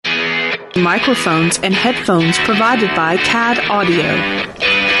Microphones and headphones provided by CAD Audio.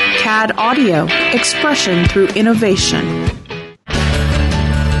 CAD Audio, expression through innovation.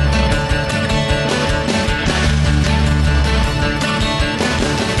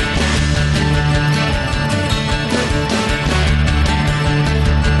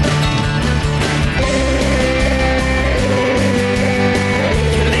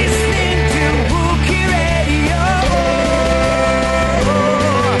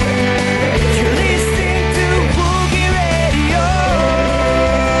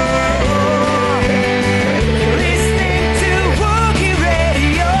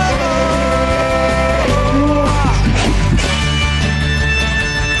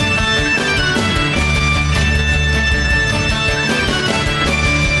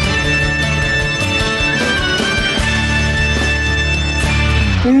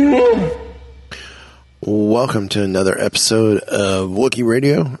 Welcome to another episode of Wookiee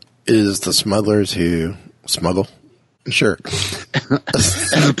Radio. Is the smugglers who smuggle? Sure.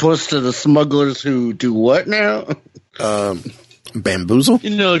 As opposed to the smugglers who do what now? Bamboozle?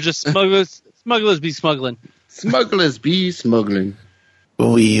 You know, just smugglers be smuggling. Smugglers be smuggling.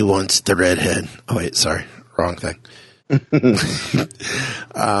 We want the redhead. Oh, wait, sorry. Wrong thing. It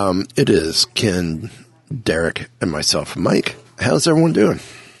is Ken, Derek, and myself, Mike. How's everyone doing?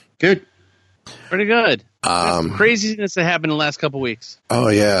 Good. Pretty good. Some craziness that happened in the last couple weeks. Oh,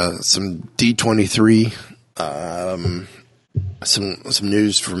 yeah. Some D23. Some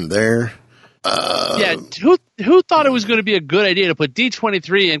news from there. Yeah, who thought it was going to be a good idea to put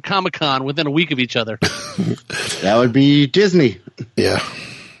D23 and Comic-Con within a week of each other? That would be Disney. Yeah.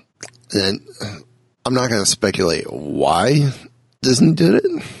 And I'm not going to speculate why Disney did it,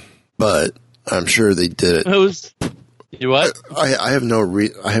 but I'm sure they did it. You what? I have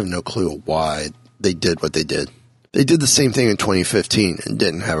no clue why they did what they did. They did the same thing in 2015 and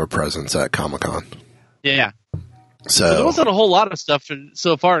didn't have a presence at Comic-Con. Yeah. So there wasn't a whole lot of stuff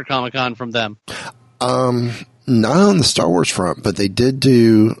so far at Comic-Con from them. Not on the Star Wars front, but they did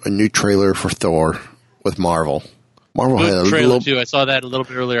do a new trailer for Thor with Marvel. Marvel Good had a trailer little too. I saw that a little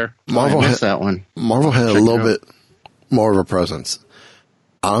bit earlier. Marvel had that one. Marvel had a little bit more of a presence.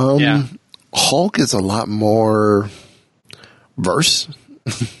 Yeah. Hulk is a lot more verse.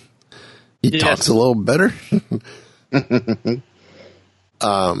 He talks a little better.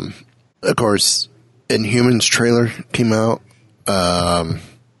 Of course, Inhumans trailer came out.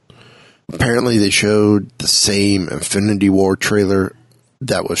 Apparently they showed the same Infinity War trailer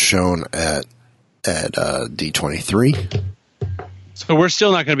that was shown at D23. So we're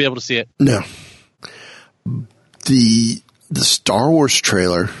still not going to be able to see it. No. The Star Wars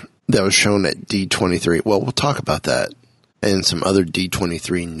trailer that was shown at D23. Well, we'll talk about that and some other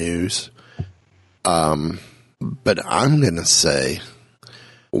D23 news. But I'm going to say,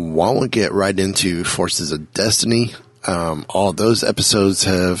 why don't we get right into Forces of Destiny? All those episodes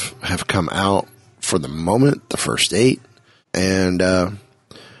have come out for the moment, the first 8. And there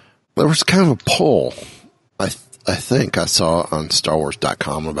was kind of a poll, I think I saw on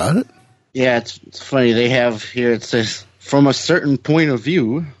StarWars.com about it. Yeah, it's funny. They have here, it says, from a certain point of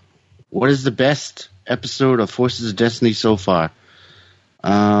view, what is the best episode of Forces of Destiny so far?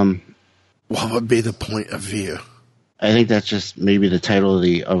 What would be the point of view? I think that's just maybe the title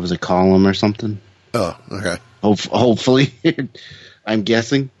of the column or something. Oh, okay. Hopefully, I'm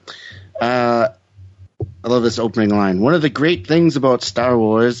guessing. I love this opening line. One of the great things about Star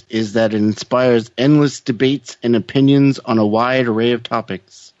Wars is that it inspires endless debates and opinions on a wide array of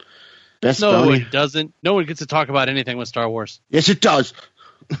topics. It doesn't. No one gets to talk about anything with Star Wars. Yes, it does.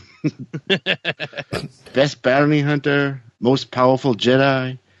 Best bounty hunter, most powerful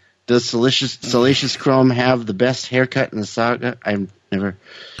Jedi. Does Salacious Crumb have the best haircut in the saga? I've never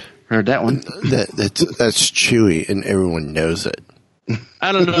heard that one. That's Chewie, and everyone knows it.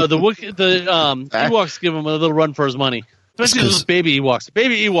 I don't know. The Ewoks give him a little run for his money, especially those baby Ewoks.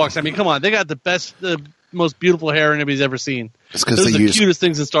 Baby Ewoks. I mean, come on, they got the most beautiful hair anybody's ever seen. It's because those are the cutest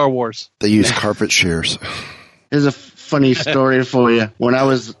things in Star Wars. They use carpet shears. Here's a funny story for you. When I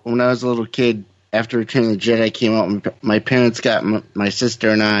was a little kid, after Return of the Jedi came out, my parents got my sister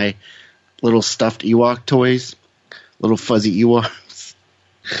and I little stuffed Ewok toys, little fuzzy Ewoks.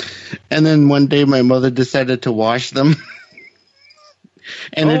 And then one day my mother decided to wash them.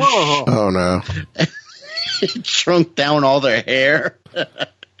 And oh no. It shrunk down all their hair.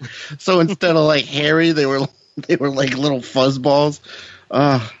 So instead of like hairy, they were like little fuzz balls.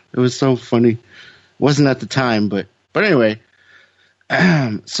 It was so funny. Wasn't at the time, but anyway.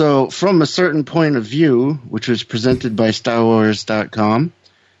 So from a certain point of view, which was presented by StarWars.com,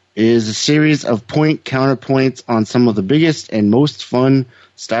 It is a series of point-counterpoints on some of the biggest and most fun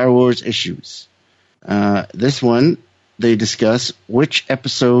Star Wars issues. This one, they discuss which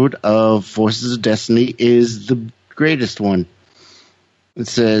episode of Forces of Destiny is the greatest one. It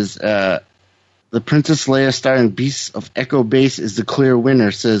says, the Princess Leia starring Beasts of Echo Base is the clear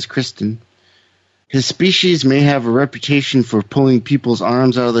winner, says Kristen. His species may have a reputation for pulling people's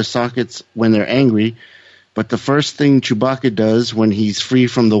arms out of their sockets when they're angry, but the first thing Chewbacca does when he's free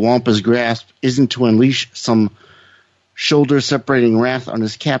from the Wampa's grasp isn't to unleash some shoulder-separating wrath on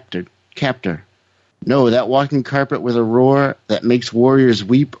his captor. No, that walking carpet with a roar that makes warriors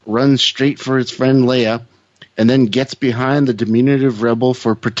weep runs straight for his friend Leia and then gets behind the diminutive rebel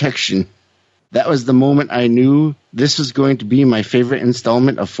for protection. That was the moment I knew this was going to be my favorite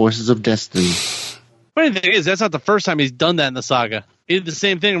installment of Forces of Destiny. Funny thing is, that's not the first time he's done that in the saga. He did the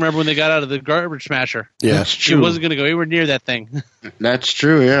same thing, remember, when they got out of the garbage smasher. Yeah, that's true. He wasn't going to go anywhere near that thing. That's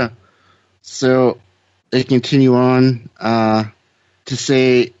true, yeah. So they continue on to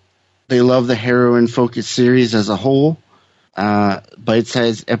say they love the heroine-focused series as a whole.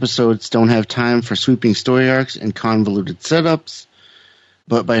 Bite-sized episodes don't have time for sweeping story arcs and convoluted setups.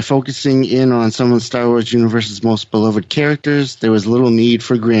 But by focusing in on some of the Star Wars universe's most beloved characters, there was little need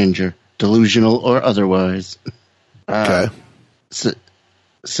for grandeur, delusional or otherwise. Okay.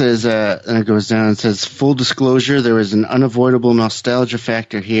 Says, and it goes down and says, full disclosure, there is an unavoidable nostalgia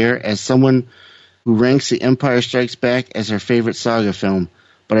factor here as someone who ranks The Empire Strikes Back as her favorite saga film,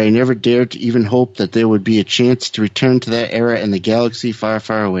 but I never dared to even hope that there would be a chance to return to that era in the galaxy far,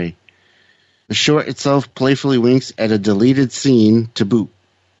 far away. The short itself playfully winks at a deleted scene to boot.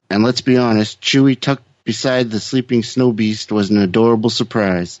 And let's be honest, Chewie tucked beside the sleeping snow beast was an adorable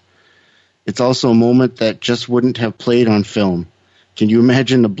surprise. It's also a moment that just wouldn't have played on film. Can you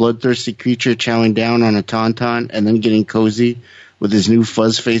imagine the bloodthirsty creature chowing down on a tauntaun and then getting cozy with his new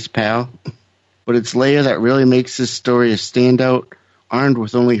fuzz-faced pal? But it's Leia that really makes this story a standout. Armed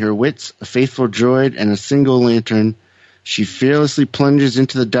with only her wits, a faithful droid, and a single lantern, she fearlessly plunges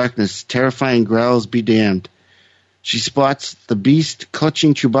into the darkness, terrifying growls be damned. She spots the beast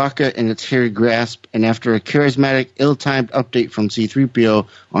clutching Chewbacca in its hairy grasp, and after a charismatic, ill-timed update from C-3PO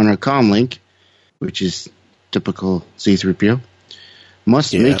on her comlink, which is typical C-3PO,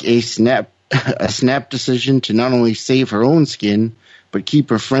 must make a snap decision to not only save her own skin, but keep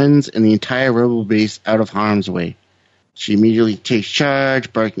her friends and the entire rebel base out of harm's way. She immediately takes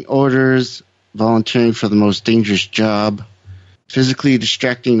charge, barking orders, volunteering for the most dangerous job, physically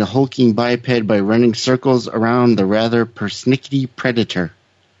distracting the hulking biped by running circles around the rather persnickety predator.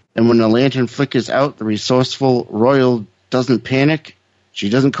 And when the lantern flickers out, the resourceful Royal doesn't panic, she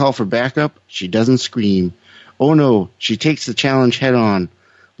doesn't call for backup, she doesn't scream. Oh no, she takes the challenge head on.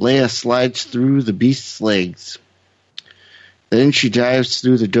 Leia slides through the beast's legs. Then she dives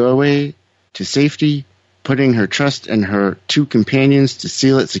through the doorway to safety, putting her trust in her two companions to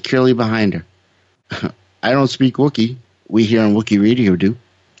seal it securely behind her. I don't speak Wookiee. We here on Wookiee Radio do.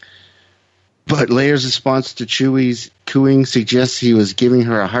 But Leia's response to Chewie's cooing suggests he was giving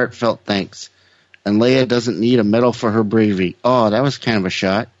her a heartfelt thanks. And Leia doesn't need a medal for her bravery. Oh, that was kind of a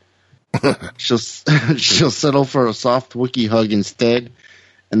shot. She'll settle for a soft Wookiee hug instead,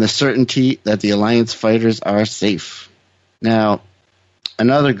 and the certainty that the Alliance fighters are safe. Now,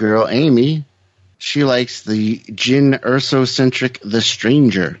 another girl, Amy, she likes the Jyn Erso-centric The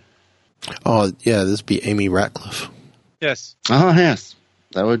Stranger. Oh, yeah, this would be Amy Ratcliffe. Yes. Oh, yes.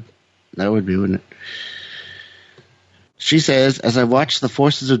 That would be, wouldn't it? She says, as I watched the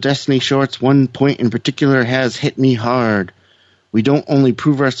Forces of Destiny shorts, one point in particular has hit me hard. We don't only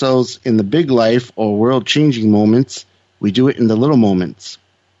prove ourselves in the big life or world-changing moments, we do it in the little moments.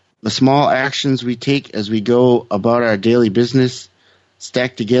 The small actions we take as we go about our daily business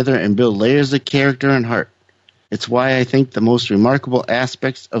stack together and build layers of character and heart. It's why I think the most remarkable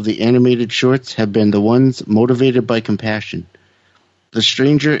aspects of the animated shorts have been the ones motivated by compassion. The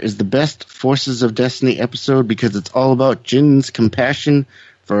Stranger is the best Forces of Destiny episode because it's all about Jyn's compassion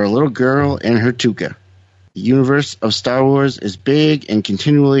for a little girl and her Tuca. The universe of Star Wars is big and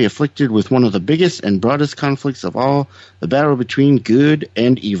continually afflicted with one of the biggest and broadest conflicts of all, the battle between good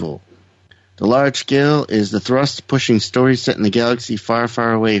and evil. The large scale is the thrust pushing stories set in the galaxy far,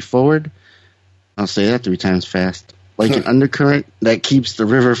 far away forward. I'll say that 3 times fast. Like an undercurrent that keeps the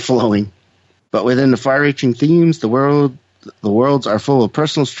river flowing. But within the far-reaching themes, the worlds are full of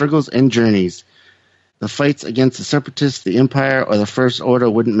personal struggles and journeys. The fights against the Separatists, the Empire, or the First Order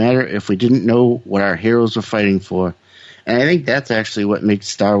wouldn't matter if we didn't know what our heroes were fighting for. And I think that's actually what makes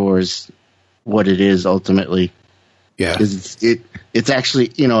Star Wars what it is ultimately. Yeah. It's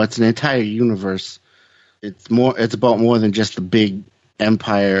actually, it's an entire universe. It's about more than just the big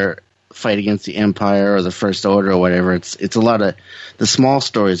Empire fight against the Empire or the First Order or whatever. It's a lot of the small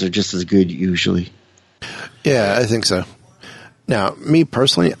stories are just as good usually. Yeah, I think so. Now, me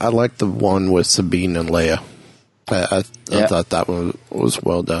personally, I like the one with Sabine and Leia. I thought that one was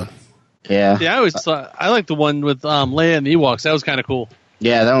well done. Yeah, Yeah, I like the one with Leia and the Ewoks. That was kind of cool.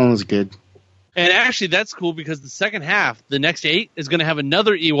 yeah, that one was good. And actually, that's cool because the second half, the next 8, is going to have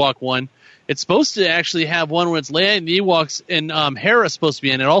another Ewok one. It's supposed to actually have one where it's Leia and the Ewoks, and Hera's supposed to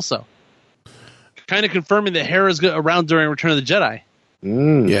be in it also. Kind of confirming that Hera's around during Return of the Jedi.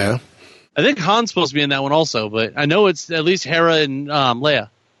 Yeah. I think Han's supposed to be in that one also, but I know it's at least Hera and Leia.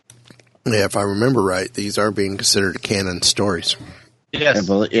 Yeah, if I remember right, these are being considered canon stories. Yes.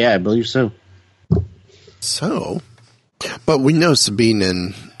 I believe so. So, but we know Sabine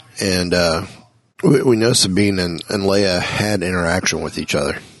and we know Sabine and Leia had interaction with each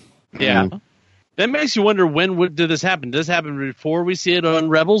other. Yeah. That makes you wonder, when did this happen? Did this happen before we see it on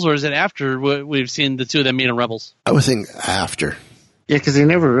Rebels, or is it after we've seen the two of them meet on Rebels? I would think after. Yeah, because they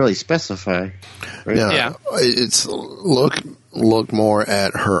never really specify. Right? Yeah. It's look more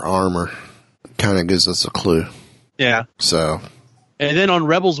at her armor. Kind of gives us a clue. Yeah. So. And then on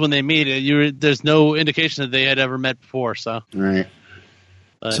Rebels, when they meet, there's no indication that they had ever met before. So. Right.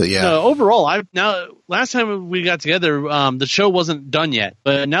 So yeah. No, overall, last time we got together, the show wasn't done yet.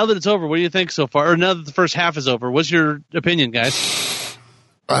 But now that it's over, what do you think so far? Or now that the first half is over, what's your opinion, guys?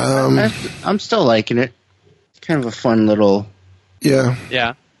 I'm still liking it. It's kind of a fun little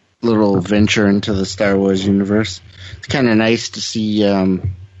venture into the Star Wars universe. It's kind of nice to see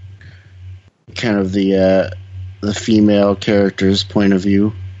kind of the female character's point of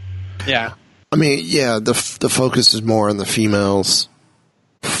view. Yeah. I mean, yeah, the focus is more on the females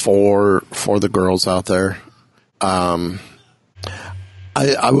for the girls out there. I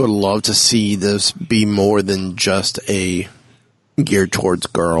would love to see this be more than just a geared towards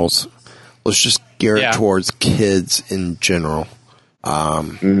girls. Let's just gear it towards kids in general. I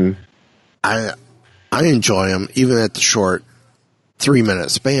enjoy them even at the short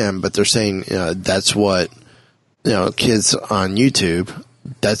 3-minute span, but they're saying that's what kids on YouTube.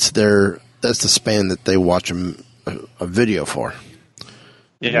 That's the span that they watch a video for.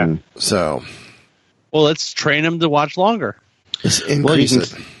 Yeah. So, well, let's train them to watch longer. Let's increase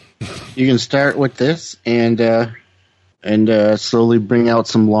it. You can start with this and slowly bring out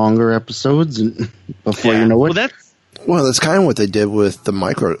some longer episodes, and before you know it. Well, that's kind of what they did with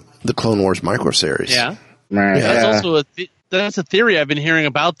the Clone Wars micro series. Yeah. Right. That's also that's a theory I've been hearing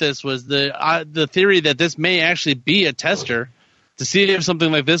about this. Was the theory that this may actually be a tester to see if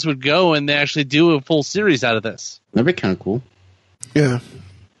something like this would go, and they actually do a full series out of this. That'd be kind of cool. Yeah.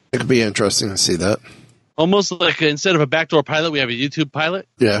 It could be interesting to see that. Almost like instead of a backdoor pilot, we have a YouTube pilot.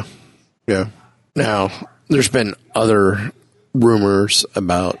 Yeah. Yeah. Now, there's been other rumors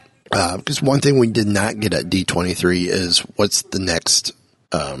about, because one thing we did not get at D23 is what's the next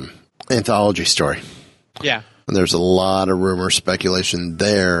anthology story. Yeah. And there's a lot of rumor speculation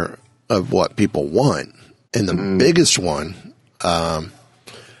there of what people want. And the biggest one, I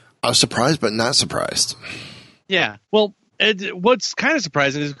was surprised but not surprised. Yeah. Well, what's kind of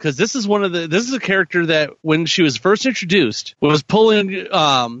surprising is because this is a character that when she was first introduced was pulling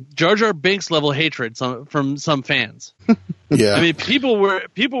Jar Jar Binks level hatred from some fans. Yeah, I mean people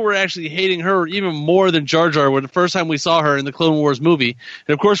were actually hating her even more than Jar Jar when the first time we saw her in the Clone Wars movie,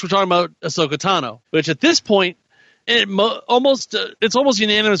 and of course we're talking about Ahsoka Tano, which at this point it's almost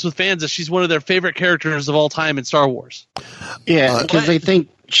unanimous with fans that she's one of their favorite characters of all time in Star Wars. Yeah, because they think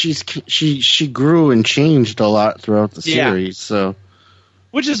she grew and changed a lot throughout the series. So,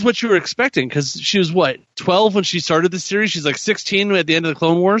 which is what you were expecting, because she was 12 when she started the series. She's like 16 at the end of the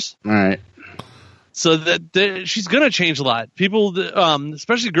Clone Wars. All right. So that she's going to change a lot. People,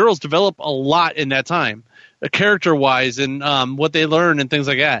 especially girls, develop a lot in that time, character wise, and what they learn and things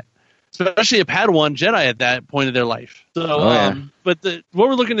like that. Especially a Padawan Jedi at that point of their life. So, but what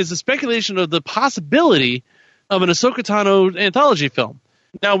we're looking at is the speculation of the possibility of an Ahsoka Tano anthology film.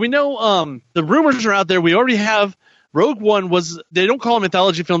 Now, we know the rumors are out there. We already have Rogue One they don't call them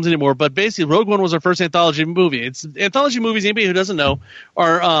anthology films anymore, but basically Rogue One was our first anthology movie. It's anthology movies, anybody who doesn't know,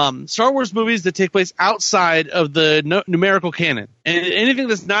 are Star Wars movies that take place outside of the numerical canon. And anything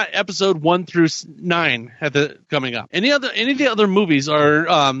that's not episode 1 through 9 coming up. Any of the other movies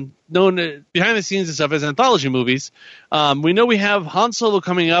are known behind the scenes and stuff as anthology movies. We know we have Han Solo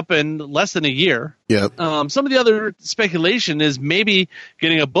coming up in less than a year. Yep. Some of the other speculation is maybe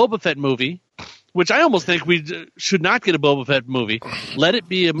getting a Boba Fett movie, which I almost think we should not get a Boba Fett movie. Let it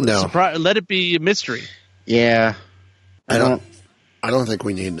be a surprise. Let it be a mystery. Yeah. I don't think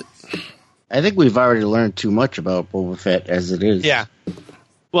we need it. I think we've already learned too much about Boba Fett as it is. Yeah.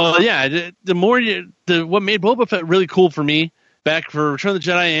 Well, yeah. The more what made Boba Fett really cool for me back for Return of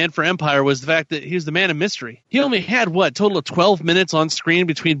the Jedi and for Empire was the fact that he was the man of mystery. He only had total of 12 minutes on screen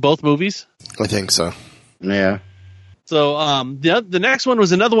between both movies. I think so. Yeah. So the next one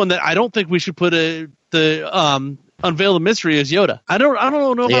was another one that I don't think we should put unveil the mystery as Yoda. I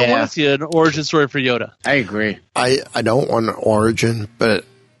don't know if I want to see an origin story for Yoda. I agree. I don't want an origin, but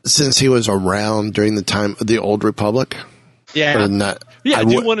since he was around during the time of the Old Republic, I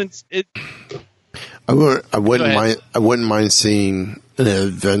wouldn't mind seeing an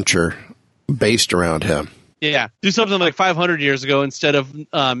adventure based around him. Yeah, do something like 500 years ago instead of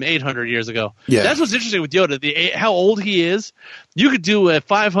 800 years ago. Yeah, that's what's interesting with Yoda. How old he is. You could do a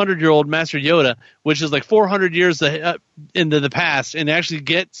 500-year-old Master Yoda, which is like 400 years into the past, and actually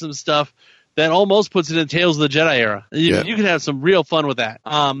get some stuff that almost puts it in Tales of the Jedi era. You could have some real fun with that.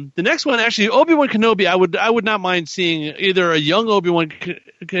 The next one, actually, Obi-Wan Kenobi. I would not mind seeing either a young Obi-Wan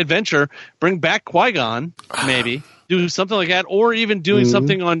adventure, bring back Qui-Gon, maybe. Do something like that, or even doing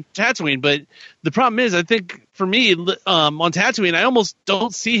something on Tatooine. But the problem is, I think for me, on Tatooine, I almost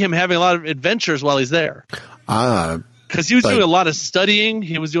don't see him having a lot of adventures while he's there. Because he was doing a lot of studying.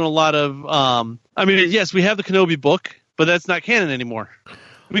 He was doing a lot of. Yes, we have the Kenobi book, but that's not canon anymore.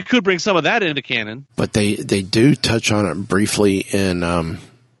 We could bring some of that into canon. But they do touch on it briefly in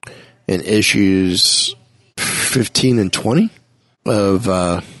issues 15 and 20 of.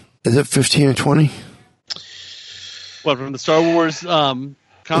 Is it 15 and 20? What, from the Star Wars comic?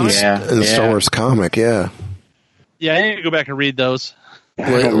 Yeah, in the Star Wars comic, yeah. Yeah, I need to go back and read those.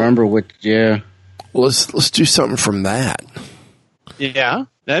 I don't remember what. Yeah, let's do something from that. Yeah,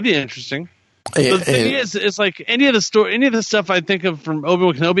 that'd be interesting. The thing is, it's like any of the stuff I think of from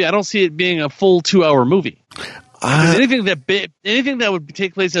Obi-Wan Kenobi, I don't see it being a full 2-hour movie. Anything that would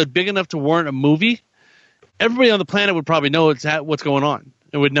take place that was big enough to warrant a movie, everybody on the planet would probably know what's going on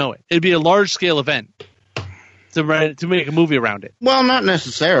and would know it. It'd be a large scale event to make a movie around it. Well, not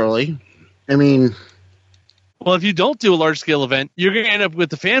necessarily. I mean, well, if you don't do a large scale event, you're going to end up with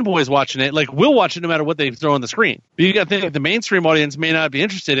the fanboys watching it. Like, we'll watch it no matter what they throw on the screen. But you got to think the mainstream audience may not be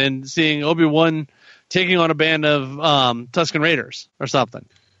interested in seeing Obi-Wan taking on a band of Tusken Raiders or something.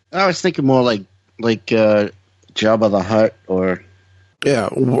 I was thinking more like Jabba the Hutt or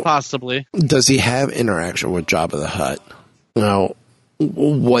possibly. Does he have interaction with Jabba the Hutt? No.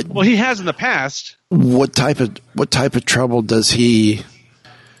 What? Well, he has in the past. What type of trouble does he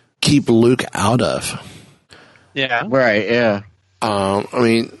keep Luke out of? Yeah. Right. Yeah.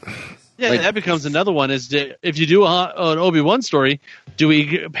 That becomes another one. Is if you do an Obi-Wan story, do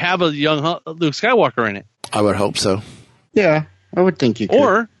we have a young Luke Skywalker in it? I would hope so. Yeah, I would think you could.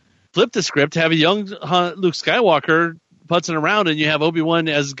 Or flip the script, have a young Luke Skywalker putzing around, and you have Obi-Wan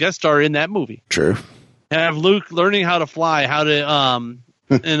as guest star in that movie. True. Have Luke learning how to fly, how to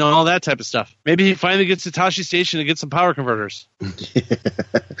and all that type of stuff. Maybe he finally gets to Tashi Station and gets some power converters.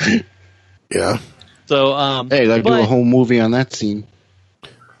 Yeah. So hey, like do a whole movie on that scene.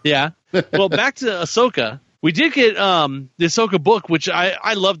 Yeah. Well, back to Ahsoka. We did get the Ahsoka book, which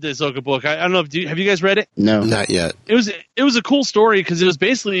I loved the Ahsoka book. I don't know if have you guys read it? No, not yet. It was a cool story because it was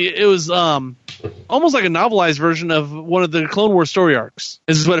almost like a novelized version of one of the Clone Wars story arcs.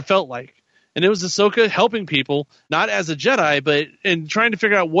 This is what it felt like. And it was Ahsoka helping people, not as a Jedi, but in trying to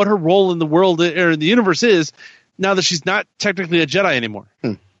figure out what her role in the world or in the universe is now that she's not technically a Jedi anymore.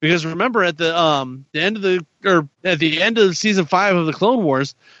 Because remember, at the end of season 5 of the Clone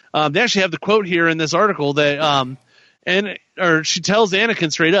Wars, they actually have the quote here in this article that she tells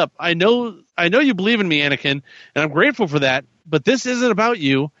Anakin straight up, I know you believe in me, Anakin, and I'm grateful for that, but this isn't about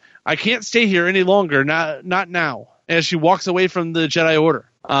you. I can't stay here any longer, not now. As she walks away from the Jedi Order.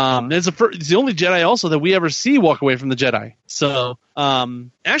 It's the only Jedi also that we ever see walk away from the Jedi. So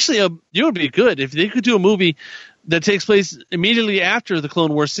actually, it would be good if they could do a movie that takes place immediately after the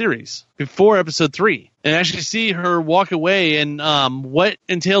Clone Wars series, before Episode 3, and actually see her walk away and what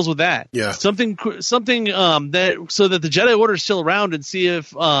entails with that. Yeah, something that so that the Jedi Order is still around, and see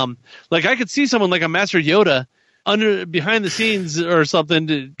if like I could see someone like a Master Yoda behind the scenes or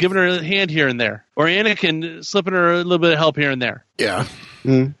something, giving her a hand here and there, or Anakin slipping her a little bit of help here and there. Yeah,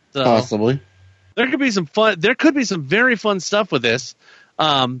 possibly. There could be some fun. There could be some very fun stuff with this,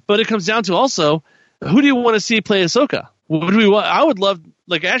 but it comes down to also, who do you want to see play Ahsoka? I would love,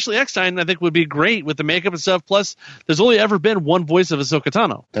 like, Ashley Eckstein, I think would be great with the makeup and stuff. Plus, there's only ever been one voice of Ahsoka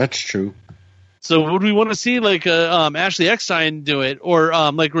Tano. That's true. So would we want to see like Ashley Eckstein do it, or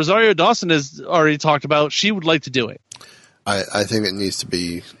like Rosario Dawson has already talked about she would like to do it? I think it needs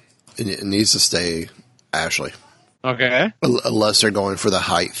to stay Ashley. Okay. Unless they're going for the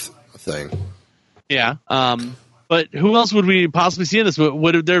height thing. Yeah. But who else would we possibly see in this?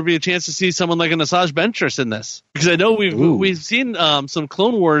 Would there be a chance to see someone like an Asajj Ventress in this? Because I know we've seen some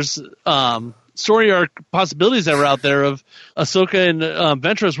Clone Wars story arc possibilities that were out there of Ahsoka and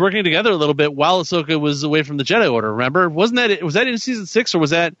Ventress working together a little bit while Ahsoka was away from the Jedi Order. Remember? Was that in season 6, or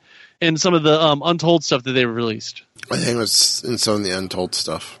was that in some of the Untold stuff that they released? I think it was in some of the Untold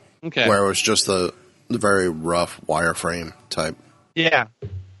stuff. Okay. Where it was just the very rough wireframe type. Yeah.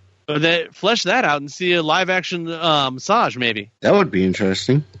 But they flesh that out and see a live action Asajj, maybe. That would be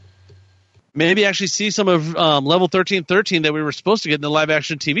interesting. Maybe actually see some of Level 1313 that we were supposed to get in the live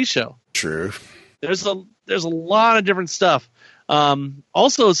action TV show. True. There's a lot of different stuff.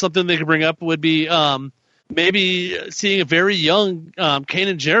 Also, something they could bring up would be maybe seeing a very young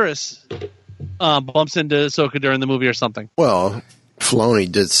Kanan Jarrus bumps into Ahsoka during the movie or something. Well,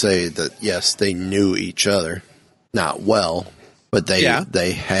 Filoni did say that, yes, they knew each other. Not well, but they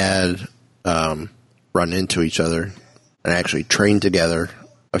had run into each other and actually trained together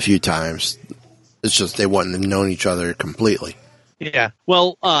a few times. It's just they wouldn't have known each other completely. Yeah.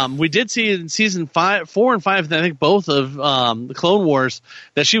 Well, we did see in season 4 and 5, I think both of the Clone Wars,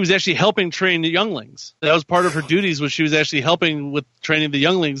 that she was actually helping train the younglings. That was part of her duties, was she was actually helping with training the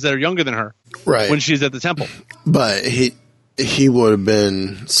younglings that are younger than her. Right. When she's at the temple. But he would have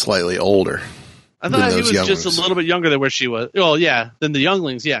been slightly older. I thought he was younglings. just a little bit younger than where she was. Well, yeah, than the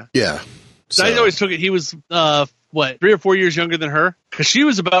younglings, yeah. Yeah. So I always took it he was, 3 or 4 years younger than her? Because she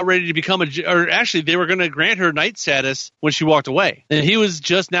was about ready to become or actually, they were going to grant her knight status when she walked away. And he was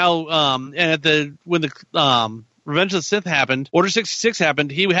just now, and when the Revenge of the Sith happened, Order 66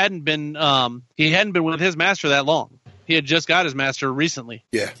 happened, he hadn't been with his master that long. He had just got his master recently.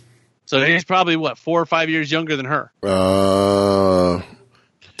 Yeah. So he's probably, 4 or 5 years younger than her. I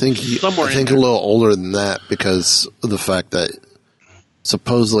think a little older than that, because of the fact that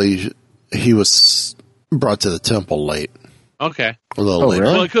supposedly he was brought to the temple late. Okay. A little late.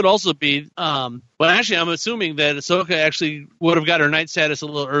 Really? Well, it could also be, actually, I'm assuming that Ahsoka actually would have got her knight status a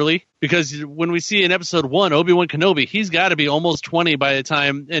little early, because when we see in episode 1, Obi-Wan Kenobi, he's got to be almost 20 by the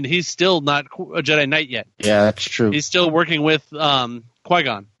time, and he's still not a Jedi Knight yet. Yeah, that's true. He's still working with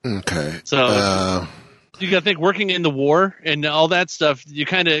Qui-Gon. Okay. So you got to think, working in the war and all that stuff, you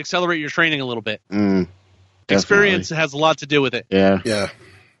kind of accelerate your training a little bit. Experience has a lot to do with it. Yeah. Yeah.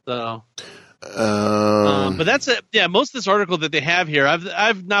 So... but that's it. Yeah, most of this article that they have here,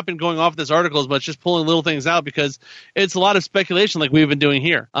 I've not been going off this article as much, just pulling little things out, because it's a lot of speculation like we've been doing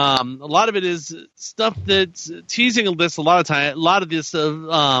here. A lot of it is stuff that's teasing this a lot of time. A lot of this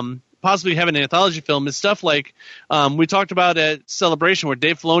possibly having an anthology film is stuff like we talked about at Celebration, where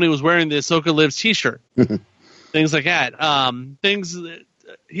Dave Filoni was wearing the Ahsoka Lives t-shirt. Things like that. Things that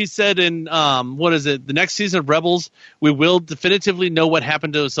he said in the next season of Rebels, we will definitively know what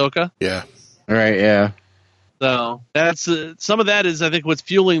happened to Ahsoka. Yeah. Right, yeah. So that's some of that is, I think, what's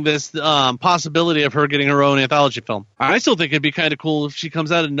fueling this possibility of her getting her own anthology film. I still think it'd be kind of cool if she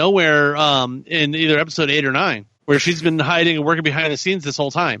comes out of nowhere in either episode 8 or 9, where she's been hiding and working behind the scenes this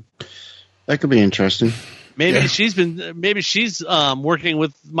whole time. That could be interesting. Maybe she's working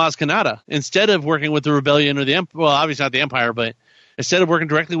with Maz Kanata instead of working with the Rebellion or the Empire. Well, obviously not the Empire, but instead of working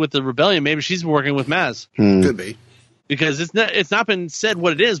directly with the Rebellion, maybe she's working with Maz. Could be. Because it's not been said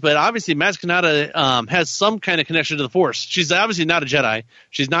what it is, but obviously Maz Kanata has some kind of connection to the Force. She's obviously not a Jedi.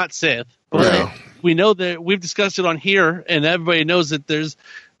 She's not Sith. But we know that we've discussed it on here, and everybody knows that there's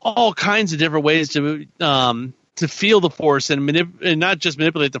all kinds of different ways to feel the Force and not just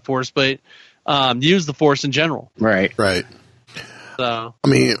manipulate the Force, but use the Force in general. Right. Right. So I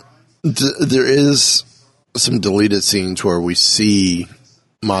mean, there is some deleted scenes where we see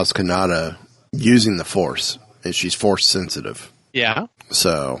Maz Kanata using the Force, and she's Force sensitive. Yeah.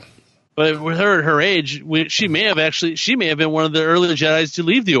 So, but with her at her age, she may have been one of the early Jedis to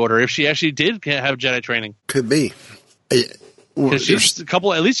leave the Order if she actually did have Jedi training. could be. Because she's at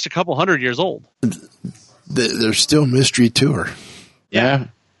least a couple hundred years old. There's still mystery to her. Yeah.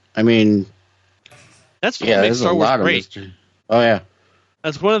 I mean, that's what makes Star Wars great. Mystery. Oh, yeah.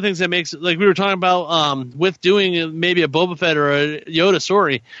 That's one of the things that makes, like we were talking about with doing maybe a Boba Fett or a Yoda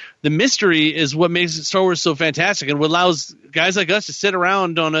story, the mystery is what makes Star Wars so fantastic, and what allows guys like us to sit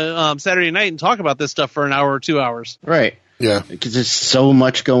around on a Saturday night and talk about this stuff for an hour or 2 hours. Right. Yeah. Because there's so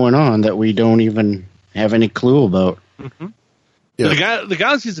much going on that we don't even have any clue about. Mm-hmm. Yeah. The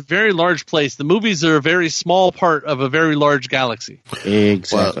galaxy is a very large place. The movies are a very small part of a very large galaxy.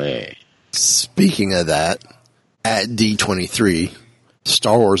 Exactly. Well, speaking of that, at D23,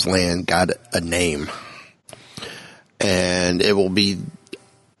 Star Wars Land got a name, and it will be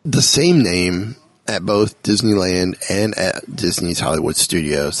the same name at both Disneyland and at Disney's Hollywood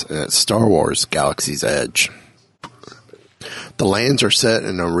Studios and at Star Wars Galaxy's Edge. The lands are set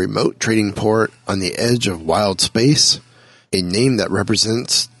in a remote trading port on the edge of wild space, a name that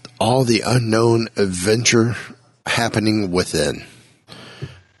represents all the unknown adventure happening within.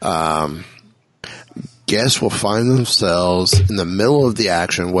 Guests will find themselves in the middle of the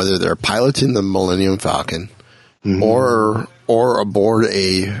action, whether they're piloting the Millennium Falcon or aboard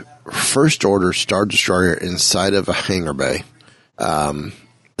a First Order Star Destroyer inside of a hangar bay.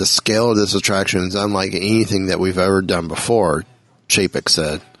 The scale of this attraction is unlike anything that we've ever done before, Chapek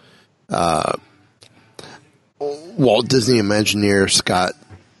said. Walt Disney Imagineer Scott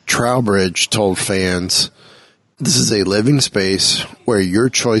Trowbridge told fans, "This is a living space where your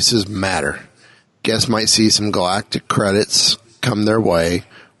choices matter. Guests might see some galactic credits come their way,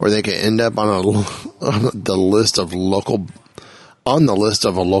 or they could end up on the list of a local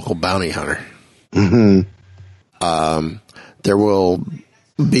bounty hunter." There will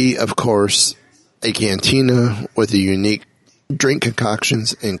be, of course, a cantina with a unique drink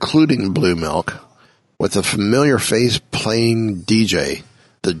concoctions, including blue milk, with a familiar face playing DJ,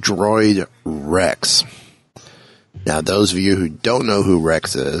 the droid Rex. Now, those of you who don't know who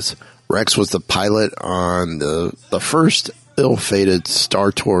Rex is, Rex was the pilot on the first ill-fated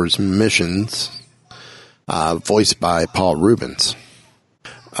Star Tours missions, voiced by Paul Rubens.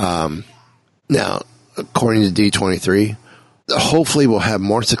 Now, according to D23, hopefully we'll have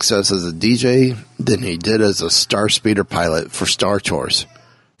more success as a DJ than he did as a Star Speeder pilot for Star Tours.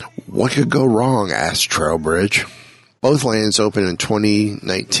 What could go wrong? Asked Trowbridge. Both lands opened in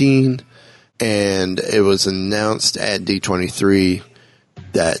 2019, and it was announced at D23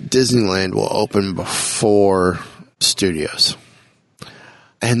 that Disneyland will open before Studios.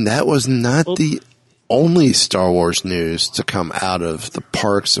 And that was not the only Star Wars news to come out of the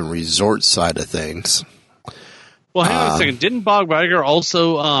parks and resort side of things. Well, hang on a second. Didn't Bob Iger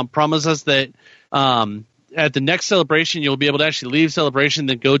also promise us that at the next Celebration, you'll be able to actually leave Celebration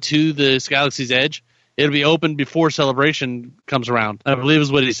then go to the Galaxy's Edge? It'll be open before Celebration comes around, I believe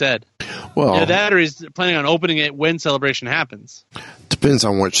is what he said. Well, yeah, that or he's planning on opening it when Celebration happens. It depends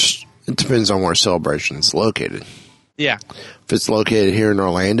on where Celebration is located. Yeah. If it's located here in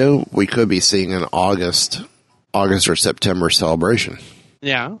Orlando, we could be seeing an August or September Celebration.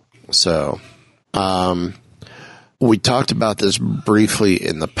 Yeah. So, we talked about this briefly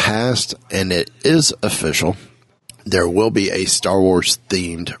in the past, and it is official. There will be a Star Wars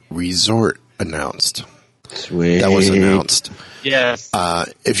themed resort announced. Sweet. That was announced. Yes.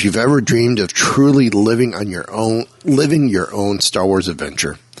 If you've ever dreamed of truly living your own Star Wars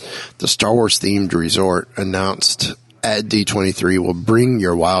adventure, the Star Wars themed resort announced at D23 will bring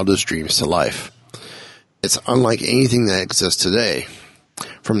your wildest dreams to life. It's unlike anything that exists today.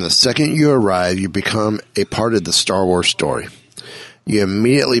 From the second you arrive, you become a part of the Star Wars story. You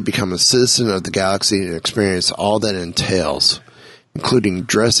immediately become a citizen of the galaxy and experience all that entails, including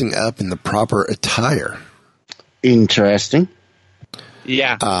dressing up in the proper attire. Interesting.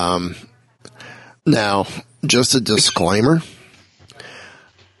 Yeah. Now, just a disclaimer.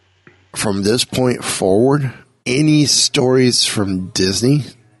 From this point forward, any stories from Disney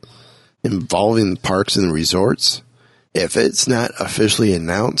involving parks and resorts, if it's not officially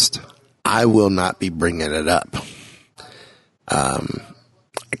announced, I will not be bringing it up. I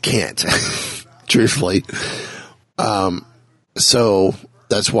can't, truthfully. So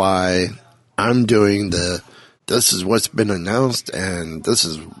that's why I'm doing this is what's been announced and this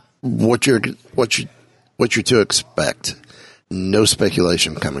is what you're to expect. No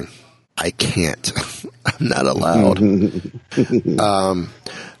speculation coming. I can't. I'm not allowed.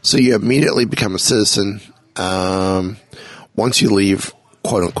 So you immediately become a citizen. Once you leave,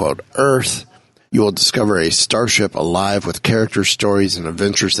 quote unquote, Earth, you will discover a starship alive with character stories and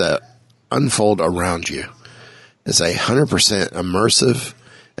adventures that unfold around you. It's 100% immersive,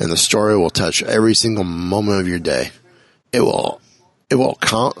 and the story will touch every single moment of your day. It will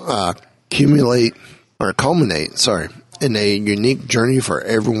culminate in a unique journey for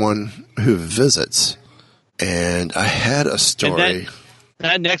everyone who visits. And I had a story.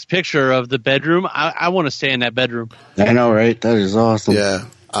 That next picture of the bedroom, I want to stay in that bedroom. I know, right? That is awesome. Yeah.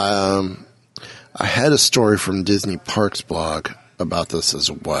 I had a story from Disney Parks blog about this as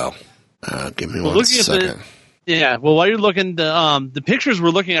well. Give me one second. While you're looking, the pictures we're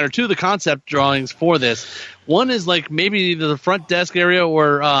looking at are two of the concept drawings for this. One is like maybe the front desk area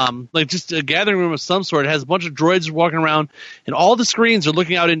or like just a gathering room of some sort. It has a bunch of droids walking around, and all the screens are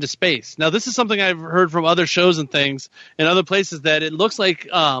looking out into space. Now, this is something I've heard from other shows and things and other places that it looks like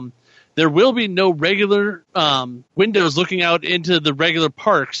there will be no regular windows looking out into the regular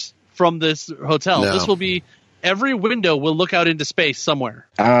parks from this hotel. No. This will be every window will look out into space somewhere.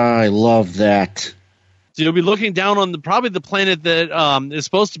 I love that. So you'll be looking down on probably the planet that is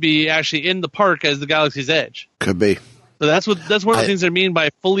supposed to be actually in the park as the Galaxy's Edge. Could be. So that's one of the things they mean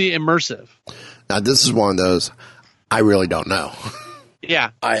by fully immersive. Now, this is one of those I really don't know.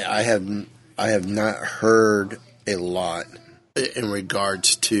 Yeah. I have not heard a lot in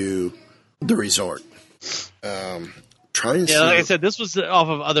regards to the resort. Trying to see. Like I said, this was off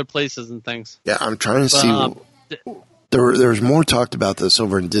of other places and things. Yeah, I'm trying to see. There's more talked about this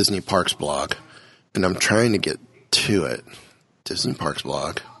over in Disney Parks blog, and I'm trying to get to it. Disney Parks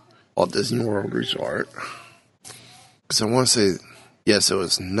blog, Walt Disney World Resort. Because I want to say, yes, it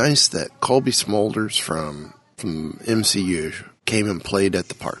was nice that Colby Smulders from MCU came and played at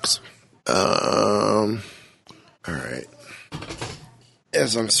the parks. All right.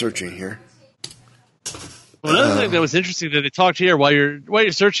 As I'm searching here. Well, another thing that was interesting that they talked here while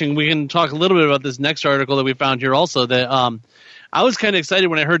you're searching, we can talk a little bit about this next article that we found here also. That I was kind of excited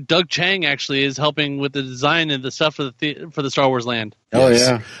when I heard Doug Chang actually is helping with the design and the stuff for the Star Wars land. Oh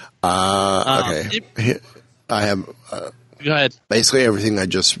Yes. yeah. Okay. I have Go ahead. basically everything I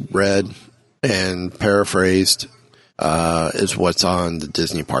just read and paraphrased is what's on the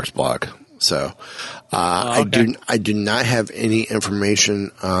Disney Parks blog. So okay. I do not have any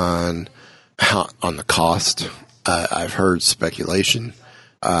information on the cost. I've heard speculation,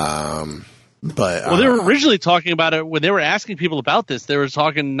 but They were originally talking about it when they were asking people about this. They were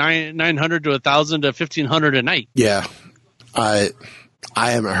talking $900 to $1,000 to $1,500 a night. yeah, I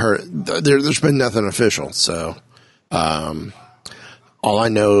haven't heard. There's been nothing official. So all I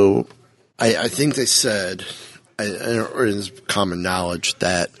know, I think they said, or it is common knowledge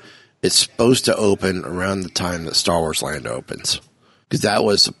that it's supposed to open around the time that Star Wars Land opens, because that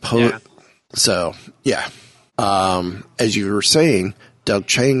was supposed. Yeah. So, yeah. As you were saying, Doug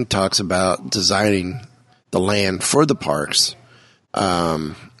Chang talks about designing the land for the parks.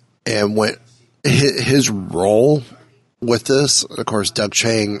 And what his role with this, of course, Doug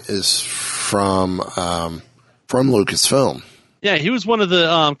Chang is from Lucasfilm. Yeah, he was one of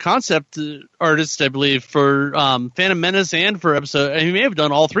the concept artists, I believe, for Phantom Menace and for episode. He may have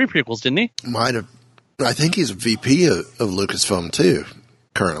done all three prequels, didn't he? Might have. I think he's a VP of Lucasfilm too,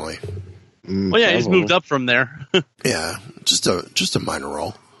 currently. Well, yeah, he's moved up from there. Yeah, just a minor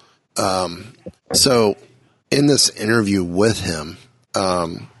role. So in this interview with him,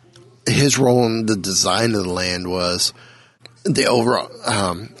 his role in the design of the land was the overall.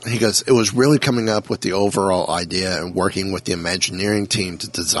 He goes, it was really coming up with the overall idea and working with the Imagineering team to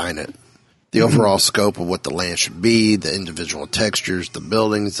design it. The overall scope of what the land should be, the individual textures, the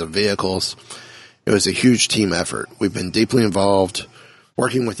buildings, the vehicles. It was a huge team effort. We've been deeply involved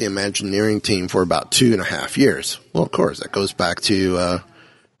working with the Imagineering team for about 2.5 years. Well, of course, that goes back to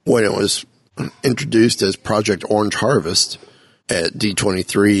when it was introduced as Project Orange Harvest at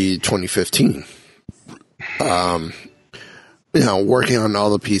D23 2015. Working on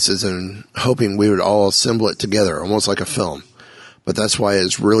all the pieces and hoping we would all assemble it together, almost like a film. But that's why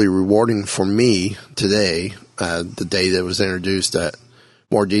it's really rewarding for me today, the day that it was introduced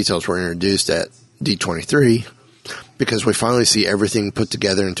more details were introduced at D23, because we finally see everything put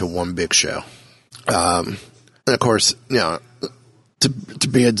together into one big show. And of course, to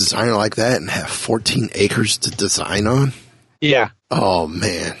be a designer like that and have 14 acres to design on. Yeah. Oh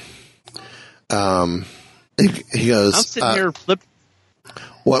man. He goes, I'm sitting here flip.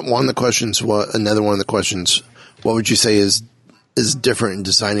 Another one of the questions, what would you say is different in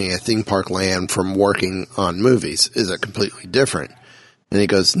designing a theme park land from working on movies? Is it completely different? And he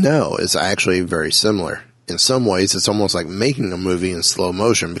goes, no, it's actually very similar. In some ways, it's almost like making a movie in slow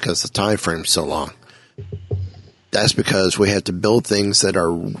motion because the time frame's so long. That's because we have to build things that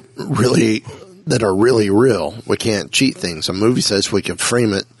are really real. We can't cheat things. A movie says we can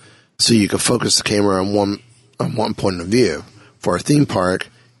frame it so you can focus the camera on one point of view. For a theme park,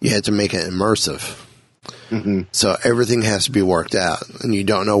 you had to make it immersive. Mm-hmm. So everything has to be worked out, and you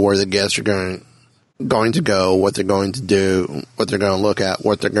don't know where the guests are going to go, what they're going to do, what they're going to look at,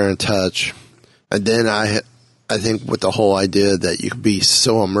 what they're going to touch. And then I think with the whole idea that you could be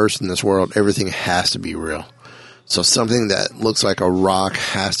so immersed in this world, everything has to be real. So something that looks like a rock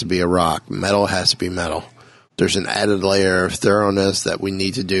has to be a rock. Metal has to be metal. There's an added layer of thoroughness that we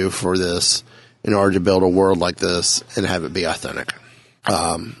need to do for this in order to build a world like this and have it be authentic.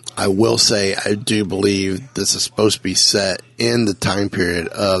 I will say I do believe this is supposed to be set in the time period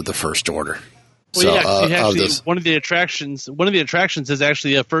of the First Order. Well, one of the attractions is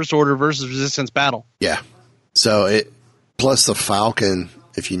actually a First Order versus Resistance battle. Yeah. So plus the Falcon,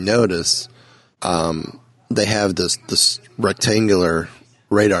 if you notice, they have this rectangular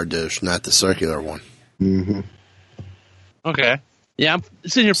radar dish, not the circular one. Mm-hmm. Okay. Yeah, I'm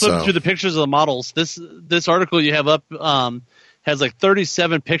sitting here flipping through the pictures of the models. This article you have up has like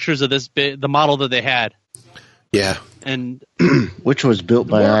 37 pictures of the model that they had. Yeah. And which was built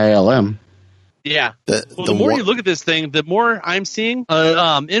by ILM. Yeah. The more you look at this thing, the more I'm seeing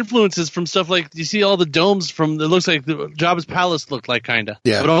influences from stuff like you see all the domes from. It looks like the Jabba's palace looked like kind of.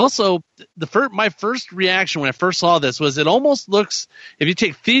 Yeah. But also, my first reaction when I first saw this was it almost looks if you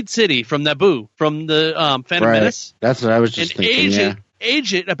take Theed City from Naboo from the Phantom Menace. That's what I was just thinking.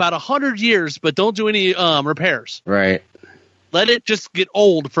 Age it about 100 years, but don't do any repairs. Right. Let it just get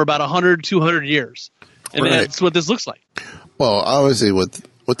old for about 100, 200 years, and that's what this looks like. Well, obviously with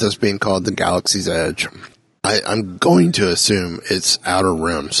this being called the Galaxy's Edge, I'm going to assume it's Outer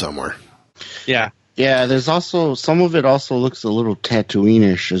Rim somewhere. Yeah. Yeah, there's also, some of it also looks a little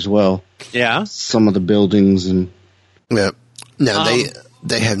Tatooine-ish as well. Yeah. Some of the buildings and... Yeah. Now,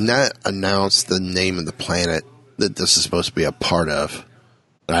 they have not announced the name of the planet that this is supposed to be a part of.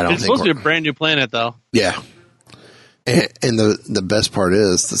 It's supposed to be a brand new planet, though. Yeah. And the best part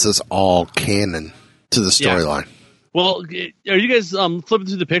is this is all canon to the storyline. Yeah. Well, are you guys flipping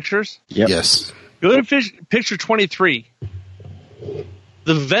through the pictures? Yep. Yes. Go to picture 23.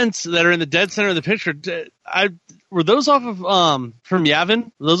 The vents that are in the dead center of the picture, were those off of from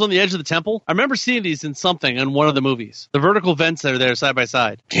Yavin? Were those on the edge of the temple? I remember seeing these in something in one of the movies. The vertical vents that are there side by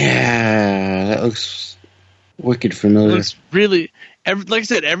side. Yeah, that looks wicked familiar. It looks really, like I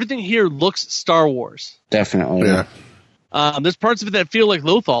said, everything here looks Star Wars. Definitely. Yeah. There's parts of it that feel like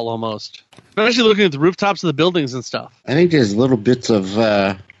Lothal almost. Especially looking at the rooftops of the buildings and stuff. I think there's little bits of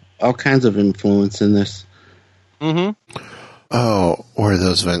all kinds of influence in this. Mm-hmm. Oh, where do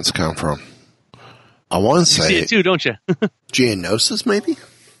those vents come from? I want to say... You see it too, don't you? Geonosis, maybe?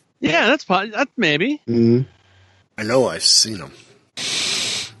 Yeah, that's maybe. Mm-hmm. I know I've seen them.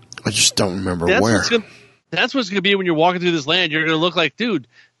 I just don't remember where. That's what's going to be when you're walking through this land. You're going to look like, dude,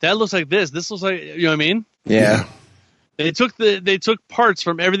 that looks like this. This looks like, you know what I mean? Yeah. They took parts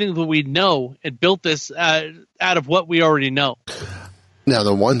from everything that we know and built this out of what we already know. Now,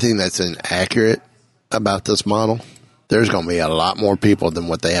 the one thing that's inaccurate about this model, there's going to be a lot more people than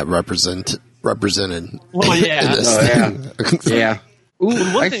what they have represented. Well, yeah. Yeah.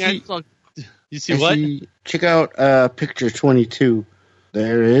 Ooh, one thing I saw. You see what? Check out picture 22.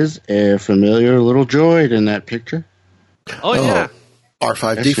 There is a familiar little droid in that picture. Oh, yeah.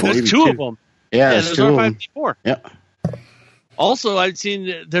 R5-D4. There's two of them. Yeah, there's R5-D4. Yep. Also, I've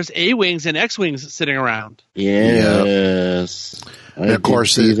seen there's A-Wings and X-Wings sitting around. Yes. And of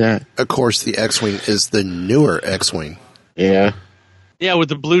course, the X-Wing is the newer X-Wing. Yeah. Yeah, with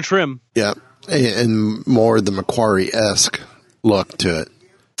the blue trim. Yeah. And more the Macquarie-esque look to it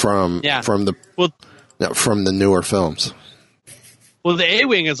from the newer films. Well, the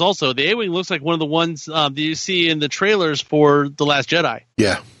A-Wing looks like one of the ones that you see in the trailers for The Last Jedi.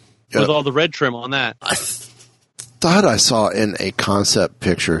 Yeah. With all the red trim on that. I thought I saw in a concept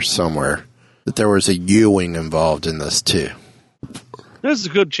picture somewhere that there was a U-Wing involved in this too. There's a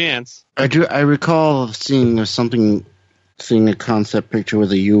good chance. I recall seeing a concept picture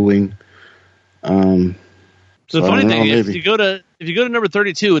with a U-Wing. So the funny thing is, if you go to number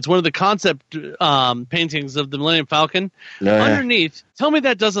 32, it's one of the concept paintings of the Millennium Falcon. Underneath, tell me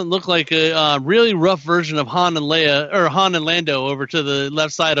that doesn't look like a really rough version of Han and Leia or Han and Lando over to the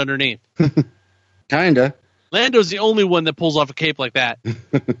left side underneath. Kinda. Lando's the only one that pulls off a cape like that.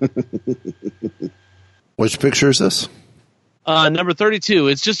 Which picture is this? Number 32.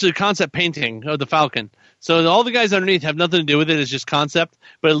 It's just a concept painting of the Falcon. So all the guys underneath have nothing to do with it. It's just concept.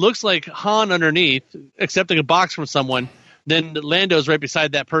 But it looks like Han underneath accepting a box from someone. Then Lando's right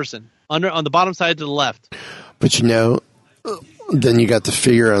beside that person on the bottom side to the left. But then you got the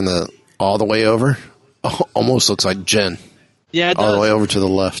figure all the way over. Almost looks like Jen. Yeah, it does. All the way over to the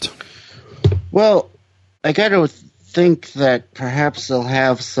left. Well, I got to think that perhaps they'll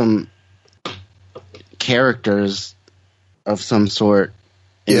have some characters of some sort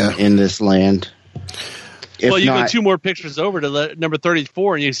in this land. Well, you go two more pictures over to number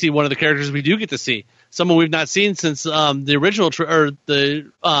 34, and you see one of the characters we do get to see. Someone we've not seen since the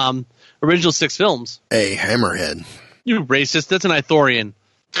original 6 films. A Hammerhead. You racist. That's an Ithorian.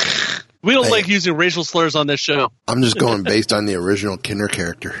 We don't like using racial slurs on this show. I'm just going based on the original Kinder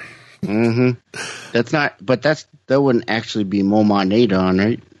character. Mm-hmm. That wouldn't actually be Moma Nadon,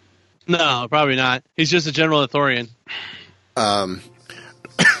 right? No, probably not. He's just a general Ithorian.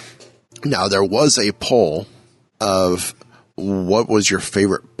 Now, there was a poll of what was your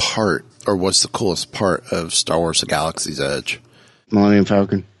favorite part or what's the coolest part of Star Wars The Galaxy's Edge? Millennium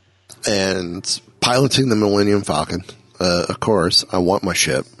Falcon. And piloting the Millennium Falcon, of course, I want my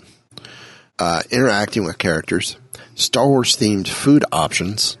ship. Interacting with characters, Star Wars themed food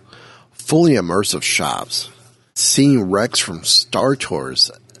options, fully immersive shops, seeing Rex from Star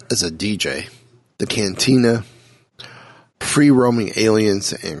Tours as a DJ, the cantina, free roaming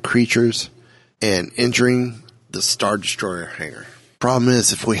aliens and creatures, and entering the Star Destroyer hangar. Problem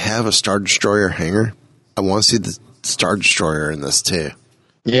is, if we have a Star Destroyer hangar, I want to see the Star Destroyer in this too.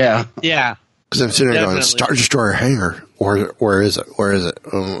 Yeah. Yeah. Because I'm sitting there going, Definitely. Star Destroyer hangar, or where is it? Where is it?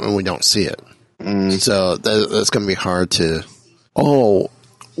 And we don't see it. So that's going to be hard to. Oh,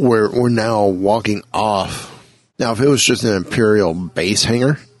 we're now walking off. Now, if it was just an Imperial base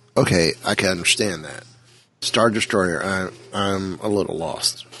hangar, okay, I can understand that. Star Destroyer, I'm a little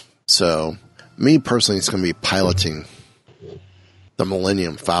lost. So, me personally, it's going to be piloting the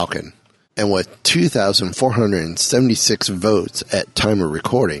Millennium Falcon, and with 2,476 votes at time of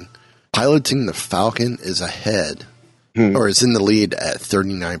recording, piloting the Falcon is ahead, or is in the lead at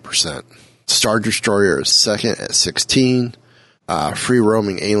 39%. Star Destroyer is second at 16%. Free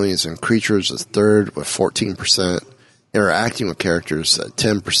roaming aliens and creatures is third with 14%. Interacting with characters at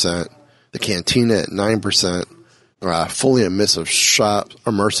 10%. The cantina at 9%. Fully immersive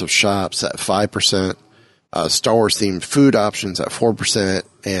shops at 5%. Star Wars themed food options at 4%.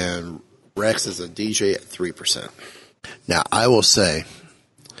 And Rex is a DJ at 3%. Now, I will say,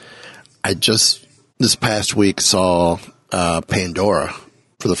 I just this past week saw Pandora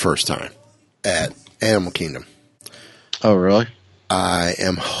for the first time at Animal Kingdom. Oh, really? I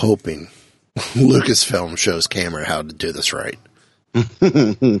am hoping Lucasfilm shows Cameron how to do this right. I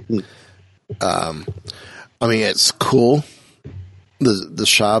mean, it's cool. The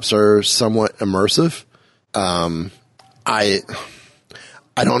shops are somewhat immersive. I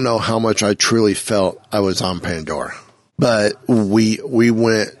don't know how much I truly felt I was on Pandora, but we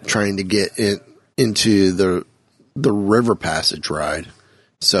went trying to get into the River Passage ride,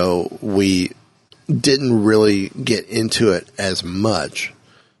 so we didn't really get into it as much.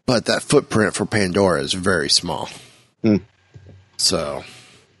 But that footprint for Pandora is very small. So,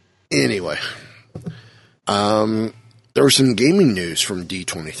 anyway, there was some gaming news from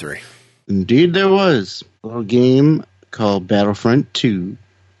D23. Indeed there was. A little game called Battlefront 2.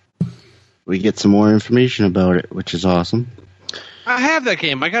 We get some more information about it, which is awesome. I have that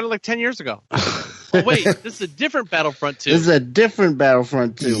game. I got it like 10 years ago. Oh, wait. This is a different Battlefront 2. This is a different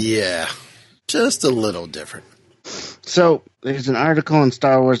Battlefront 2. Yeah, just a little different. So, there's an article on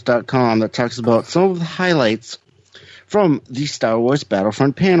StarWars.com that talks about some of the highlights from the Star Wars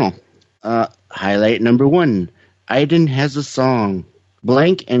Battlefront panel. Highlight number 1, Iden has a song.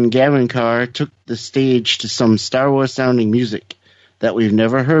 Blank and Gavin Carr took the stage to some Star Wars sounding music that we've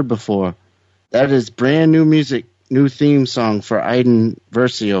never heard before. That is brand new music, new theme song for Iden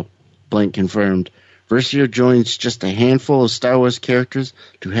Versio, Blank confirmed. Versio joins just a handful of Star Wars characters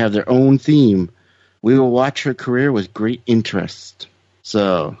to have their own theme. We will watch her career with great interest.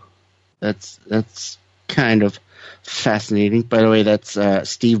 So, that's kind of fascinating. By the way, that's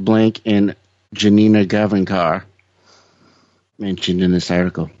Steve Blank and Janina Gavankar mentioned in this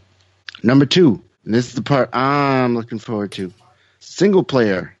article. Number 2, and this is the part I'm looking forward to. Single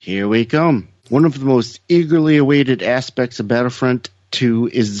player, here we come. One of the most eagerly awaited aspects of Battlefront 2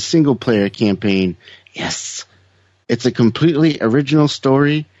 is the single player campaign. Yes, it's a completely original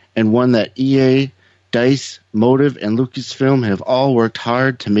story and one that EA, DICE, Motive, and Lucasfilm have all worked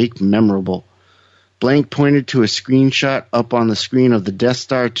hard to make memorable. Blank pointed to a screenshot up on the screen of the Death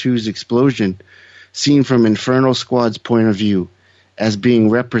Star 2's explosion, seen from Inferno Squad's point of view, as being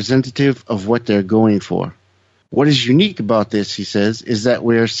representative of what they're going for. What is unique about this, he says, is that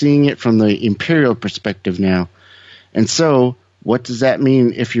we are seeing it from the Imperial perspective now. And so, what does that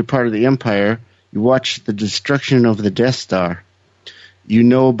mean if you're part of the Empire? You watch the destruction of the Death Star. You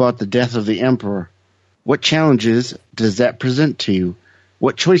know about the death of the Emperor. What challenges does that present to you?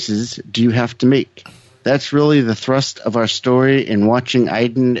 What choices do you have to make? That's really the thrust of our story in watching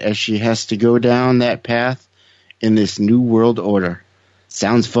Iden as she has to go down that path in this new world order.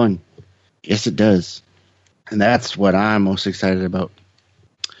 Sounds fun. Yes, it does. And that's what I'm most excited about.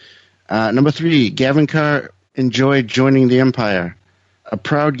 Number 3, Gavin Carr enjoyed joining the Empire. A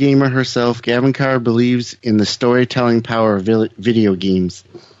proud gamer herself, Gavin Carr believes in the storytelling power of video games.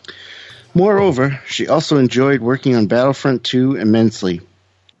 Moreover, she also enjoyed working on Battlefront 2 immensely.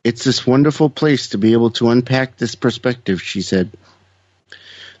 It's this wonderful place to be able to unpack this perspective, she said.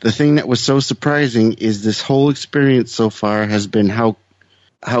 The thing that was so surprising is this whole experience so far has been how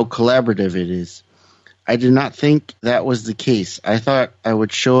collaborative it is. I did not think that was the case. I thought I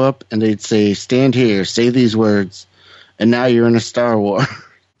would show up and they'd say, stand here, say these words, and now you're in a Star War.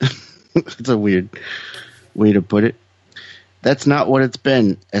 It's a weird way to put it. That's not what it's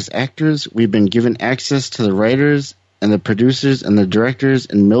been. As actors, we've been given access to the writers and the producers and the directors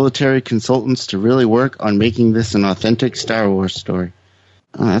and military consultants to really work on making this an authentic Star Wars story.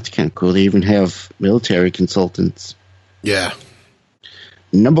 Oh, that's kind of cool. They even have military consultants. Yeah.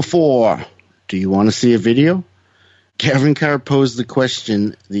 Number 4. Do you want to see a video? Gavin Carr posed the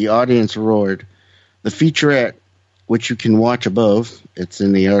question. The audience roared. The featurette, which you can watch above, it's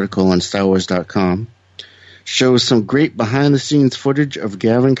in the article on StarWars.com, shows some great behind-the-scenes footage of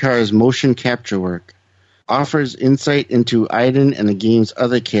Gavin Carr's motion capture work, offers insight into Iden and the game's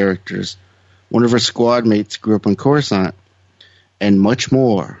other characters. One of her squad mates grew up on Coruscant, and much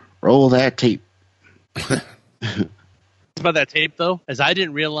more. Roll that tape. About that tape, though, as I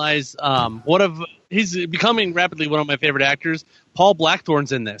didn't realize he's becoming rapidly one of my favorite actors. Paul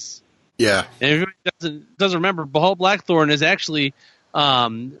Blackthorne's in this. Yeah. And if anybody doesn't remember, Paul Blackthorne is actually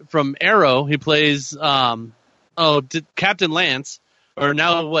from Arrow. He plays Captain Lance, or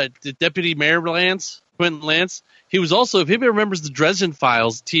now Deputy Mayor Lance, Quentin Lance. He was also, if anybody remembers the Dresden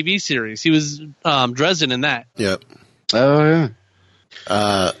Files TV series, he was Dresden in that. Yep. Oh, yeah.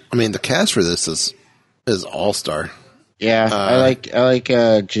 I mean, the cast for this is all-star. Yeah, I like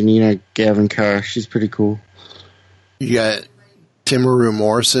Janina Gavin Carr. She's pretty cool. You got Timaru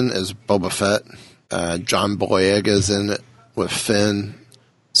Morrison as Boba Fett. John Boyega's in it with Finn.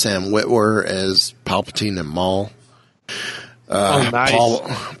 Sam Witwer as Palpatine and Maul. Nice.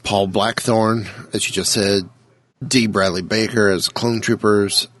 Paul Blackthorne, as you just said. D. Bradley Baker as Clone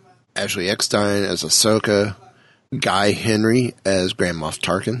Troopers. Ashley Eckstein as Ahsoka. Guy Henry as Grand Moff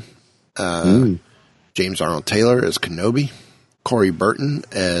Tarkin. James Arnold Taylor as Kenobi. Corey Burton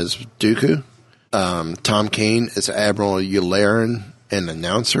as Dooku. Tom Kane as Admiral Yularen and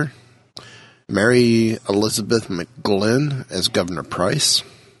announcer. Mary Elizabeth McGlynn as Governor Price.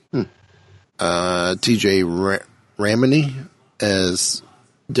 T.J. Ramini as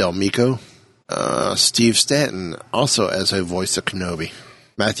Del Meeko. Steve Stanton also as a voice of Kenobi.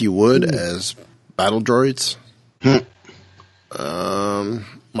 Matthew Wood as Battle Droids.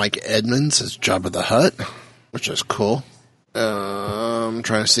 Mike Edmonds as Jabba the Hutt, which is cool. I'm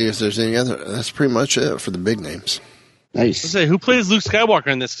trying to see if there's any other. That's pretty much it for the big names. Nice. Let's say, who plays Luke Skywalker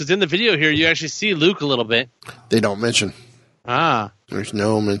in this? Because in the video here, you actually see Luke a little bit. They don't mention. There's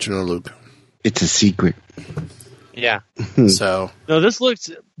no mention of Luke. It's a secret. Yeah. So no, this looks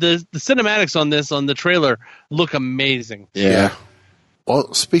the cinematics on the trailer look amazing. Yeah.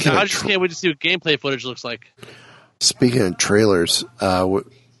 Well, speaking I of just can't wait to see what gameplay footage looks like. Speaking of trailers,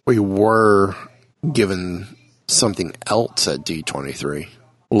 we were given something else at D23. A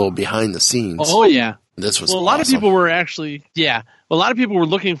little behind the scenes. Oh yeah. This was a lot awesome. of people were actually a lot of people were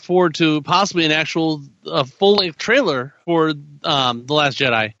looking forward to possibly an actual full-length trailer for The Last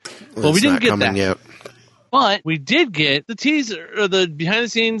Jedi. Well, we didn't get that yet. But we did get the teaser, or the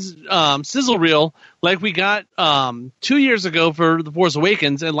behind-the-scenes sizzle reel, like we got 2 years ago for The Force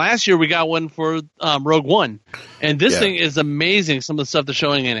Awakens, and last year we got one for Rogue One. And this thing is amazing, some of the stuff they're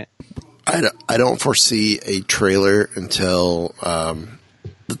showing in it. I don't foresee a trailer until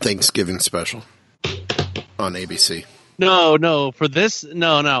the Thanksgiving special on ABC. No, for this,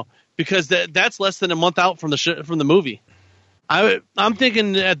 no, because that's less than a month out from the movie. I'm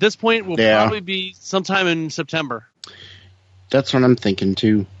thinking at this point will probably be sometime in September. That's what I'm thinking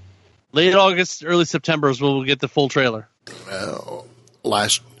too. Late August, early September is when we'll get the full trailer.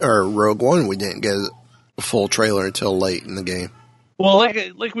 Rogue One, we didn't get a full trailer until late in the game. Well,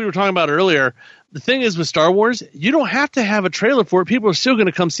 like we were talking about earlier, the thing is with Star Wars, you don't have to have a trailer for it. People are still going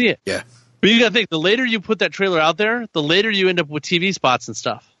to come see it. Yeah. But you got to think, the later you put that trailer out there, the later you end up with TV spots and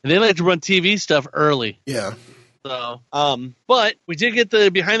stuff. And they like to run TV stuff early. Yeah. So, but we did get the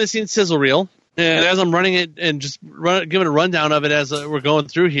behind-the-scenes sizzle reel. And as I'm running it and just giving a rundown of it as we're going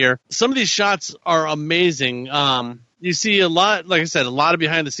through here, some of these shots are amazing. You see a lot, like I said, a lot of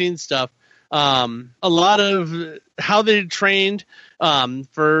behind-the-scenes stuff. A lot of how they trained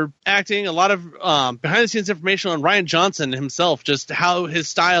for acting, a lot of behind-the-scenes information on Rian Johnson himself, just how his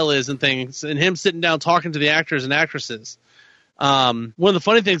style is and things, and him sitting down talking to the actors and actresses. One of the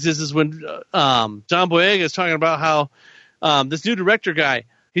funny things is when John Boyega is talking about how this new director guy,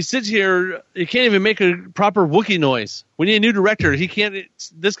 he sits here, he can't even make a proper Wookiee noise. We need a new director.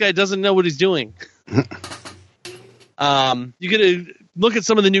 This guy doesn't know what he's doing. You get to look at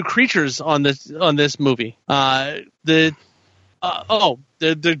some of the new creatures on this movie. The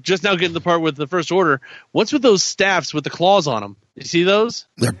They're just now getting the part with the First Order. What's with those staffs with the claws on them? You see those?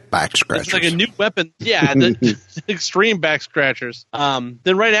 They're back scratchers. It's like a new weapon. Yeah, the extreme back scratchers. Then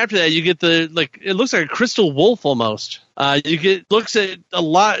right after that, you get it looks like a crystal wolf almost. Looks at a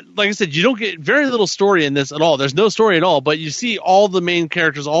lot. Like I said, you don't get very little story in this at all. There's no story at all, but you see all the main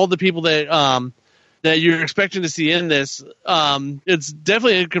characters, all the people that you're expecting to see in this. It's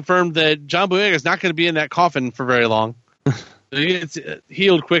definitely confirmed that John Boyega is not going to be in that coffin for very long. It's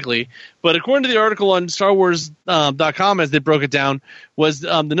healed quickly. But according to the article on StarWars.com, as they broke it down, was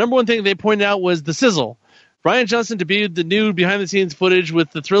the number one thing they pointed out was the sizzle. Rian Johnson debuted the new behind-the-scenes footage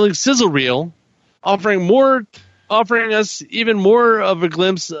with the thrilling sizzle reel, offering us even more of a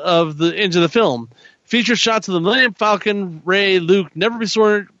glimpse into the film. Features shots of the Millennium Falcon, Rey, Luke, never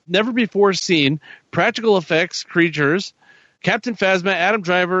before seen, practical effects, creatures, Captain Phasma, Adam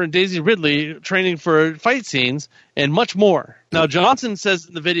Driver, and Daisy Ridley training for fight scenes, and much more. Now, Johnson says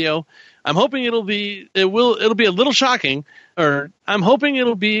in the video, I'm hoping it'll be a little shocking, but I'm hoping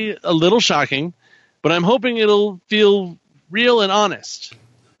it'll feel real and honest.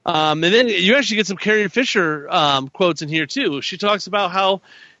 And then you actually get some Carrie Fisher quotes in here too. She talks about how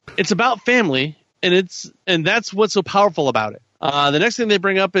it's about family, and that's what's so powerful about it. The next thing they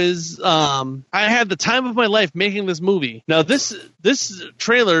bring up is I had the time of my life making this movie. Now, this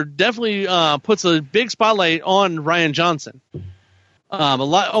trailer definitely puts a big spotlight on Rian Johnson.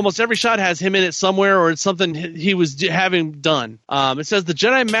 Almost every shot has him in it somewhere, or it's something he was having done. It says the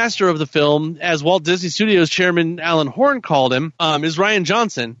Jedi Master of the film, as Walt Disney Studios chairman Alan Horn called him, is Rian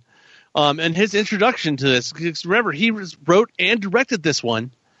Johnson. And his introduction to this, remember, he wrote and directed this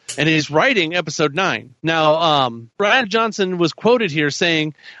one. And he's writing episode 9. Now, Rian Johnson was quoted here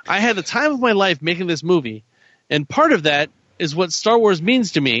saying, I had the time of my life making this movie, and part of that is what Star Wars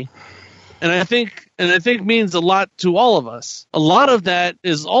means to me, and I think means a lot to all of us. A lot of that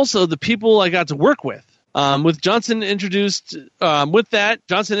is also the people I got to work with. Johnson introduced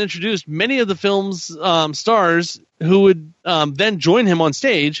many of the film's stars who would then join him on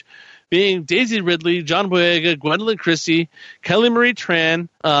stage, being Daisy Ridley, John Boyega, Gwendolyn Christie, Kelly Marie Tran,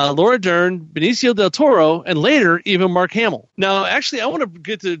 Laura Dern, Benicio del Toro, and later even Mark Hamill. Now, actually, I want to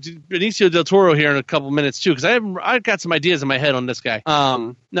get to Benicio del Toro here in a couple minutes too, because I've got some ideas in my head on this guy.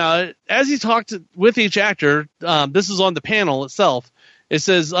 Now, as he talked with each actor, this is on the panel itself. It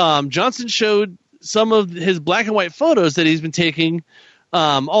says Johnson showed some of his black and white photos that he's been taking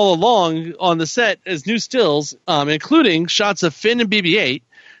all along on the set as new stills, including shots of Finn and BB-8.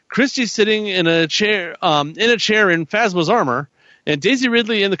 Christie sitting in a chair in Phasma's armor, and Daisy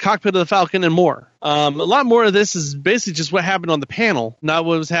Ridley in the cockpit of the Falcon, and more. A lot more of this is basically just what happened on the panel, not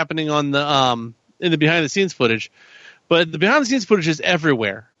what was happening on the in the behind-the-scenes footage. But the behind-the-scenes footage is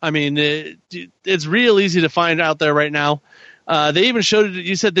everywhere. I mean, it's real easy to find out there right now. They even showed it.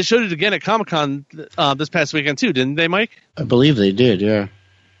 You said they showed it again at Comic-Con this past weekend too, didn't they, Mike? I believe they did. Yeah.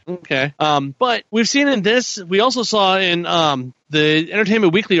 Okay. But we've seen in this. We also saw in the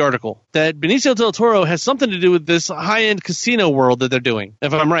Entertainment Weekly article that Benicio del Toro has something to do with this high-end casino world that they're doing,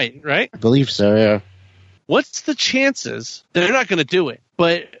 if I'm right? I believe so, yeah. What's the chances they're not going to do it?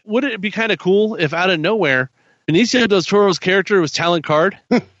 But would it be kind of cool if out of nowhere Benicio del Toro's character was Talon Card?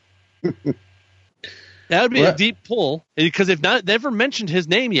 That would be a deep pull, because they've never mentioned his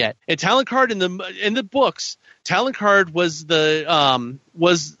name yet. And Talon Card in the books, Talon Card was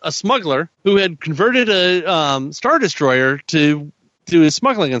was a smuggler who had converted a Star Destroyer to do his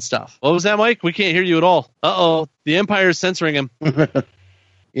smuggling and stuff. What was that, Mike? We can't hear you at all. Uh-oh, the Empire's censoring him.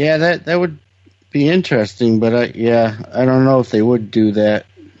 Yeah, that would be interesting, but I don't know if they would do that.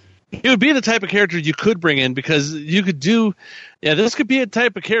 It would be the type of character you could bring in, because you could do. Yeah, this could be a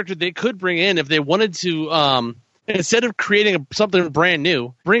type of character they could bring in if they wanted to. Instead of creating something brand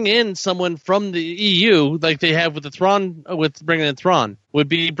new, bring in someone from the EU, like they have with the Thrawn, with bringing in Thrawn. Would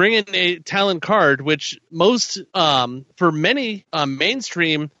be bringing a Talon Card, which for many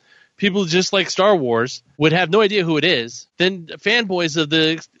mainstream people just like Star Wars would have no idea who it is. Then fanboys of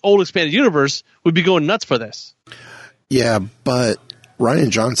the old expanded universe would be going nuts for this. Yeah, but Rian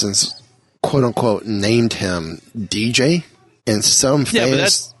Johnson's quote unquote named him DJ, and some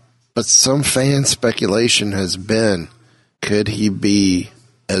fans, but some fan speculation has been, could he be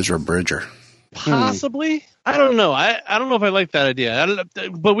Ezra Bridger? Possibly. I don't know. I don't know if I like that idea.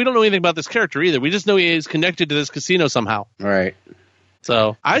 But we don't know anything about this character either. We just know he is connected to this casino somehow. Right.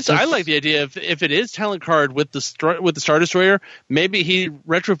 So I like the idea if it is Talon Card with the Star Destroyer, maybe he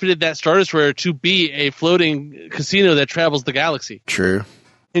retrofitted that Star Destroyer to be a floating casino that travels the galaxy. True.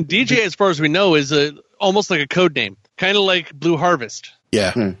 And DJ, as far as we know, is almost like a code name, kind of like Blue Harvest.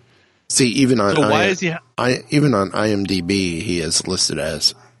 Yeah. See, even on So why is he? even on IMDb, he is listed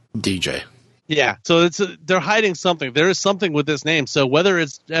as DJ. Yeah, so they're hiding something. There is something with this name. So whether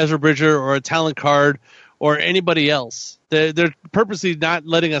it's Ezra Bridger or a talent card or anybody else, they're purposely not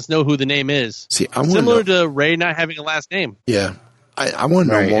letting us know who the name is. See, I want Similar to Ray not having a last name. Yeah, I want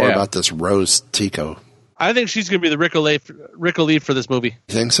to know more about this Rose Tico. I think she's going to be the Rick O'Lee for this movie.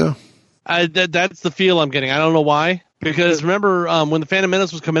 You think so? That's the feel I'm getting. I don't know why. Because remember, when the Phantom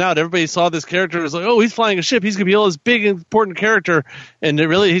Menace was coming out, everybody saw this character and was like, oh, he's flying a ship. He's going to be all this big, important character. And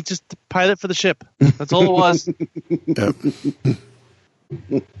he's just the pilot for the ship. That's all it was.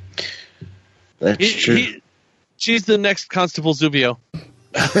 That's true. She's the next Constable Zuvio.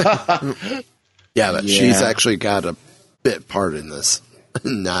 She's actually got a bit part in this.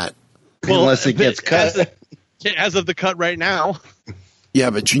 Not. Well, unless it gets cut. As of the cut right now.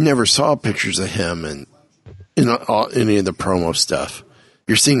 Yeah, but you never saw pictures of him and any of the promo stuff.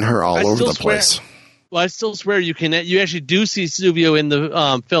 You're seeing her all over the place. Well, I still swear you actually do see Zuvio in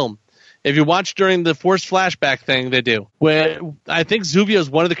the film. If you watch during the forced flashback thing, they do. Where I think Zuvio is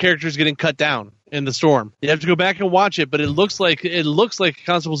one of the characters getting cut down in the storm. You have to go back and watch it, but it looks like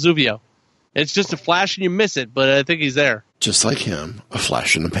Constable Zuvio. It's just a flash and you miss it, but I think he's there. Just like him, a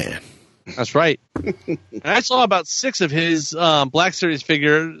flash in the pan. That's right. And I saw about 6 of his Black Series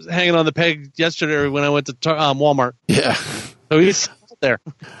figures hanging on the peg yesterday when I went to Walmart. Yeah. So he's there.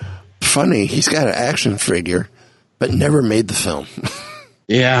 Funny, he's got an action figure, but never made the film.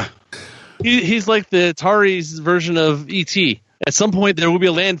 Yeah. He's like the Atari's version of E.T. At some point, there will be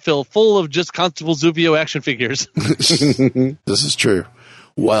a landfill full of just Constable Zuvio action figures. This is true.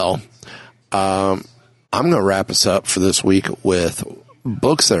 Well, I'm going to wrap us up for this week with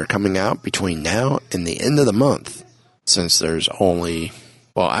books that are coming out between now and the end of the month, since there's only...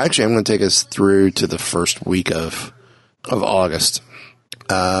 Well, actually, I'm going to take us through to the first week of August.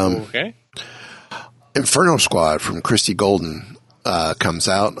 Okay. Inferno Squad from Christy Golden comes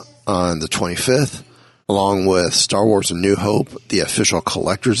out on the 25th, along with Star Wars A New Hope, the official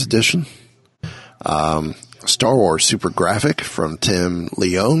collector's edition. Star Wars Super Graphic from Tim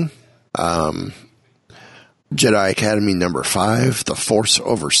Leone. Jedi Academy number 5, The Force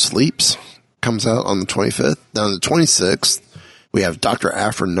Oversleeps, comes out on the 25th. Then on the 26th, we have Dr.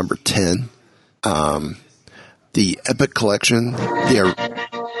 Aphra number 10. The Epic Collection.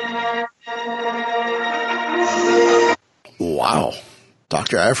 Wow.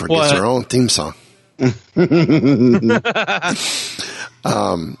 Dr. Aphra gets her own theme song. The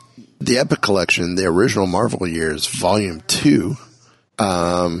Epic Collection, the original Marvel Years, Volume 2.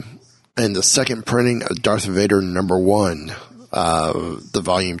 And the second printing of Darth Vader number 1, the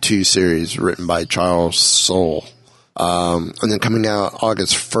Volume 2 series written by Charles Soule. And then coming out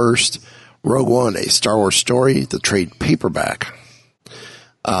August 1st, Rogue One, A Star Wars Story, the trade paperback.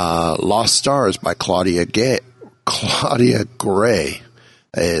 Lost Stars by Claudia Gray.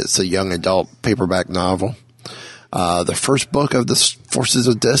 It's a young adult paperback novel. The first book of the Forces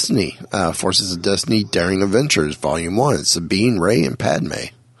of Destiny, Daring Adventures, Volume 1, Sabine, Rey, and Padme.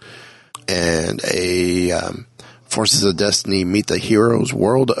 And a Forces of Destiny Meet the Heroes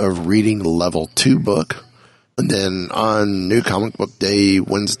World of Reading Level 2 book. And then on New Comic Book Day,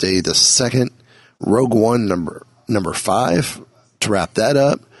 Wednesday the 2nd, Rogue One number 5 to wrap that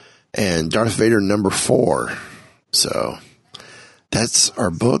up, and Darth Vader number 4. So that's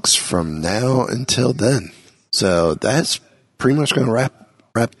our books from now until then. So that's pretty much going to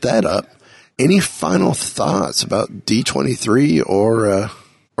wrap that up. Any final thoughts about D23 or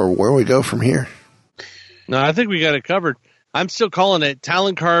where we go from here? No, I think we got it covered. I'm still calling it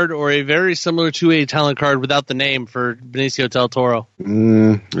talent card or a very similar to a talent card without the name for Benicio del Toro. I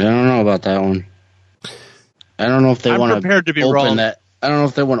don't know about that one. I don't know if they want to be wrong. I don't know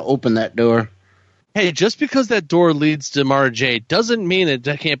if they want to open that door. Hey, just because that door leads to Mara Jade doesn't mean it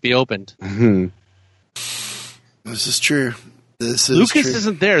can't be opened. Mm-hmm. This is true. Lucas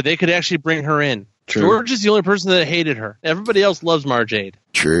isn't there. They could actually bring her in. True. George is the only person that hated her. Everybody else loves Mara Jade.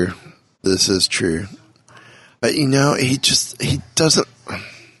 True. This is true. But, he doesn't,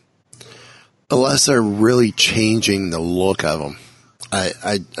 unless they're really changing the look of him,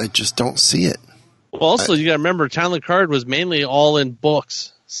 I just don't see it. Well, also, you got to remember, Talent Card was mainly all in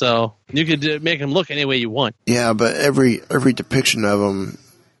books, so you could make him look any way you want. Yeah, but every depiction of him,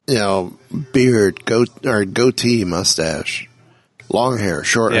 beard, goatee, mustache, long hair,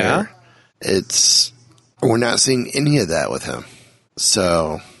 short hair, we're not seeing any of that with him.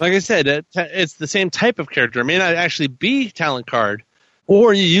 So, like I said, it's the same type of character. It may not actually be Talent Card,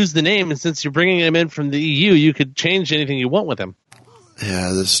 or you use the name, and since you're bringing him in from the EU, you could change anything you want with him.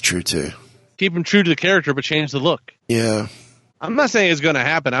 Yeah, this is true too. Keep him true to the character, but change the look. Yeah, I'm not saying it's going to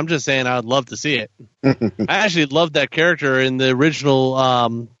happen. I'm just saying I would love to see it. I actually loved that character in the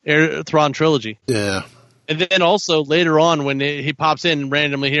original Thrawn trilogy. Yeah. And then also later on when he pops in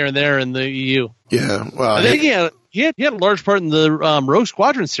randomly here and there in the EU. Yeah. Well, I think he had a large part in the Rogue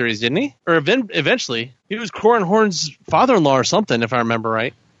Squadron series, didn't he? Or eventually. He was Corran Horn's father-in-law or something, if I remember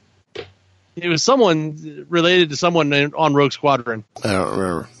right. He was someone related to someone on Rogue Squadron. I don't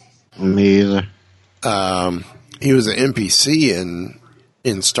remember. Me either. He was an NPC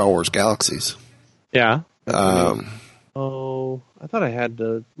in Star Wars Galaxies. Yeah. I thought I had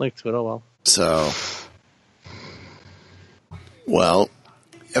the link to it. Oh, well. So, well,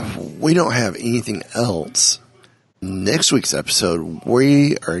 if we don't have anything else, next week's episode,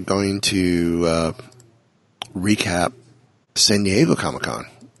 we are going to recap San Diego Comic-Con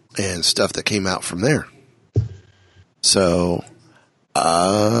and stuff that came out from there. So,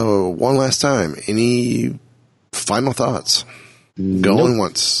 one last time, any final thoughts? Going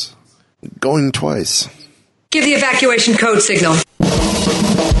once, going twice. Give the evacuation code signal. All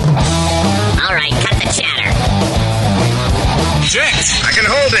right, cut the chatter. Jinx, I can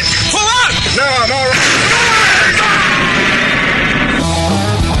hold it. Pull up! No, I'm all right.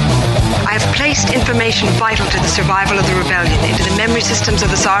 I have placed information vital to the survival of the rebellion into the memory systems of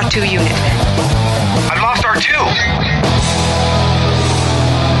this R2 unit. I've lost R2.